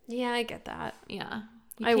guilty. Yeah, I get that. Yeah.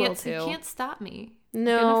 I will too. You can't stop me.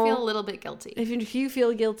 No. I'm going to feel a little bit guilty. If you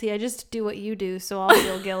feel guilty, I just do what you do, so I'll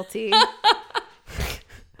feel guilty.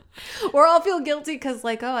 Or I'll feel guilty because,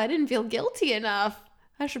 like, I didn't feel guilty enough.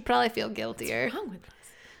 I should probably feel guiltier. What's wrong with us?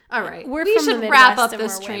 All right. We should wrap up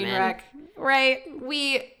this train wreck. Right.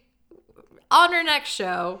 On our next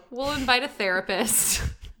show, we'll invite a therapist.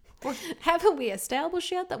 Haven't we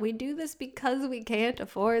established yet that we do this because we can't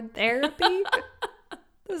afford therapy?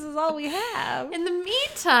 This is all we have. In the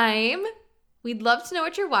meantime, we'd love to know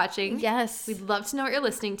what you're watching. Yes. We'd love to know what you're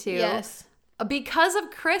listening to. Yes. Because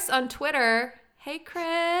of Chris on Twitter. Hey,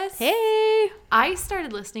 Chris. Hey. I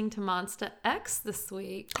started listening to Monsta X this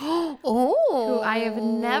week. Oh. Who I have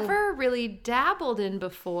never really dabbled in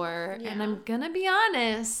before. Yeah. And I'm going to be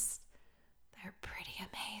honest, they're pretty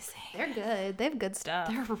amazing. They're good. They have good stuff.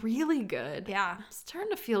 They're really good. Yeah. I'm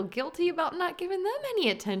starting to feel guilty about not giving them any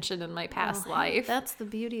attention in my past life. That's the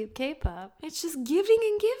beauty of K-pop. It's just giving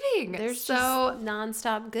and giving. There's just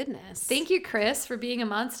nonstop goodness. Thank you, Chris, for being a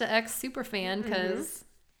Monsta X super fan, because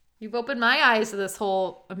you've opened my eyes to this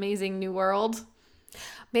whole amazing new world.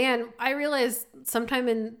 Man, I realized sometime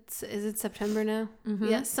is it September now? Mm-hmm.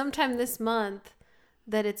 Yeah, sometime this month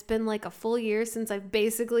that it's been like a full year since I've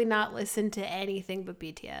basically not listened to anything but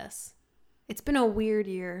BTS. It's been a weird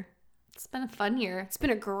year. It's been a fun year. It's been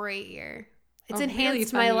a great year. It's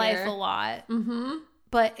enhanced my life a lot. Mm-hmm.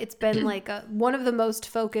 But it's been like one of the most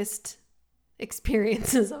focused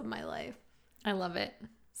experiences of my life. I love it.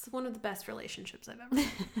 It's one of the best relationships I've ever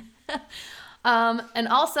had. And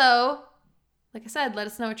also, like I said, let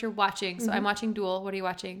us know what you're watching. So I'm watching Duel. What are you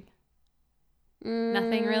watching?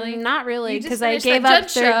 Nothing really? Not really, because I gave up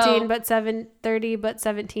 30 but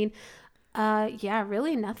 17. Yeah,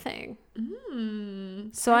 really nothing.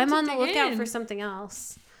 So I'm on the lookout for something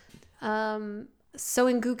else. So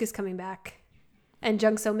In-guk is coming back, and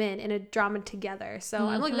Jung So-min in a drama together. So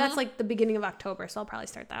I'm looking. That's like the beginning of October. So I'll probably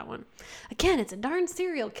start that one. Again, it's a darn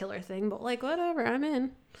serial killer thing, but like whatever, I'm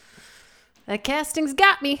in. That casting's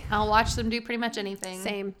got me. I'll watch them do pretty much anything.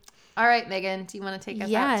 Same. All right, Megan, do you want to take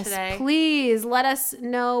us out today? Yes, please. Let us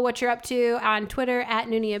know what you're up to on Twitter at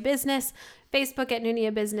Nunia Business, Facebook at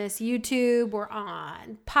Nunia Business, YouTube. We're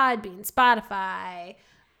on Podbean, Spotify,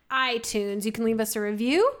 iTunes. You can leave us a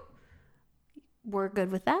review. We're good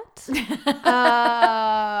with that.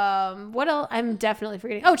 What else? I'm definitely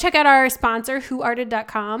forgetting. Oh, check out our sponsor,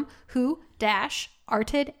 whoarted.com,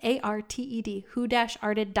 who-arted, A-R-T-E-D,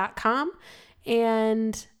 who-arted.com.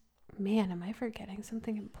 And... man, am I forgetting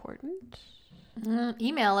something important?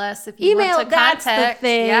 Email us if you want to contact. That's the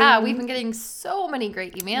thing. Yeah, we've been getting so many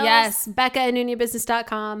great emails. Yes, Becca at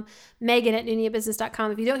NuniaBusiness.com, Megan at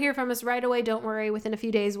NuniaBusiness.com. If you don't hear from us right away, don't worry. Within a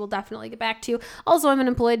few days, we'll definitely get back to you. Also, I'm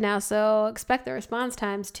unemployed now, so expect the response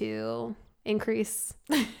times to increase.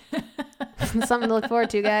 Something to look forward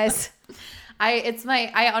to, guys.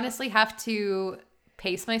 I honestly have to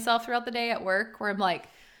pace myself throughout the day at work where I'm like,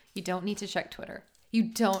 you don't need to check Twitter. You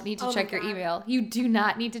don't need to check your email. You do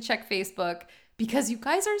not need to check Facebook because you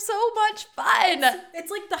guys are so much fun. It's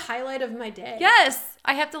like the highlight of my day. Yes.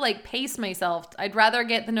 I have to like pace myself. I'd rather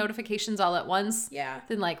get the notifications all at once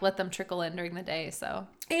than like let them trickle in during the day. So.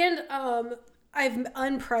 And I've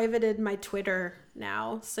unprivated my Twitter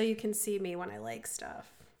now so you can see me when I like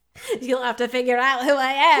stuff. You'll have to figure out who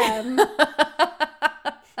I am.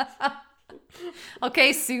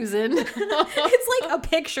 Okay, Susan. It's like a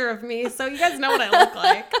picture of me, so you guys know what I look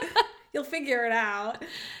like. You'll figure it out.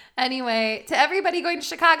 Anyway, to everybody going to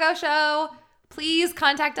Chicago show, please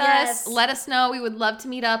contact us. Let us know. We would love to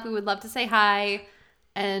meet up. We would love to say hi.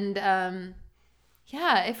 And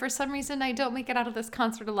if for some reason I don't make it out of this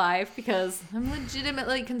concert alive, because I'm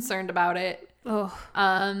legitimately concerned about it.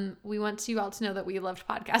 We want you all to know that we loved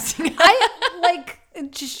podcasting. I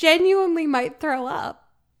genuinely might throw up.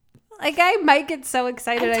 Like, I might get so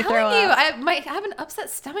excited I throw up. I might have an upset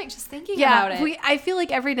stomach just thinking about it. I feel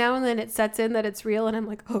like every now and then it sets in that it's real, and I'm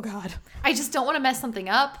like, oh, God. I just don't want to mess something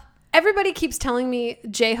up. everybody keeps telling me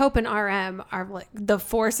J-Hope and RM are like the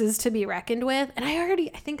forces to be reckoned with. And I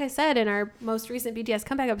think I said in our most recent BTS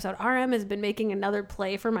comeback episode, RM has been making another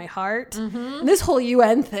play for my heart. Mm-hmm. And this whole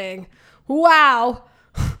UN thing. Wow.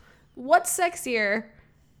 What's sexier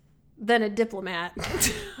than a diplomat?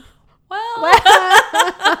 Well, what's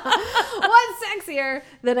sexier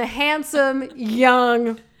than a handsome,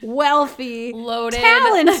 young, wealthy, loaded,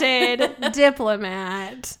 talented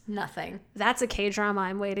diplomat? Nothing. That's a K-drama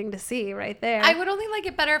I'm waiting to see right there. I would only like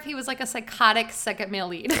it better if he was like a psychotic second male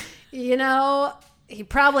lead. You know, he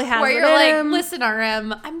probably has where you're like, listen,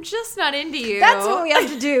 RM, I'm just not into you. That's what we have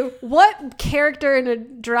to do. What character in a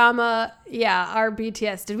drama? Yeah, our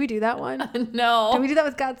BTS. Did we do that one? No. Did we do that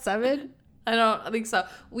with GOT7? I don't think so.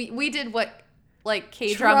 We did what, like,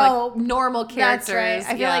 K-drama normal characters. That's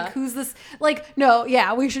right. I feel like who's this? Like, no,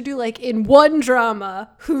 yeah, we should do like in one drama,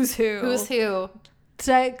 who's who? Who's who?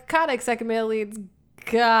 Psychotic second male lead's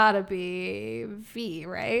gotta be V,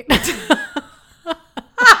 right?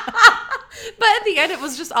 But at the end, it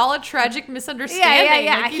was just all a tragic misunderstanding.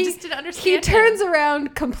 Yeah. Like, you just didn't understand. He turns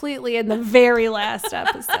around completely in the very last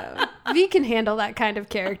episode. V can handle that kind of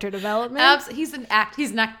character development. He's an actor.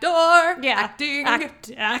 Yeah. Acting.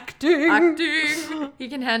 He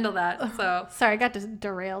can handle that. So sorry, I got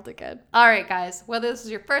derailed again. All right, guys. Whether this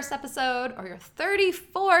is your first episode or your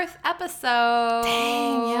 34th episode.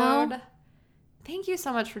 Dang, yo. Thank you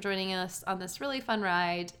so much for joining us on this really fun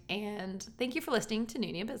ride. And thank you for listening to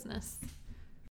Nunia Business.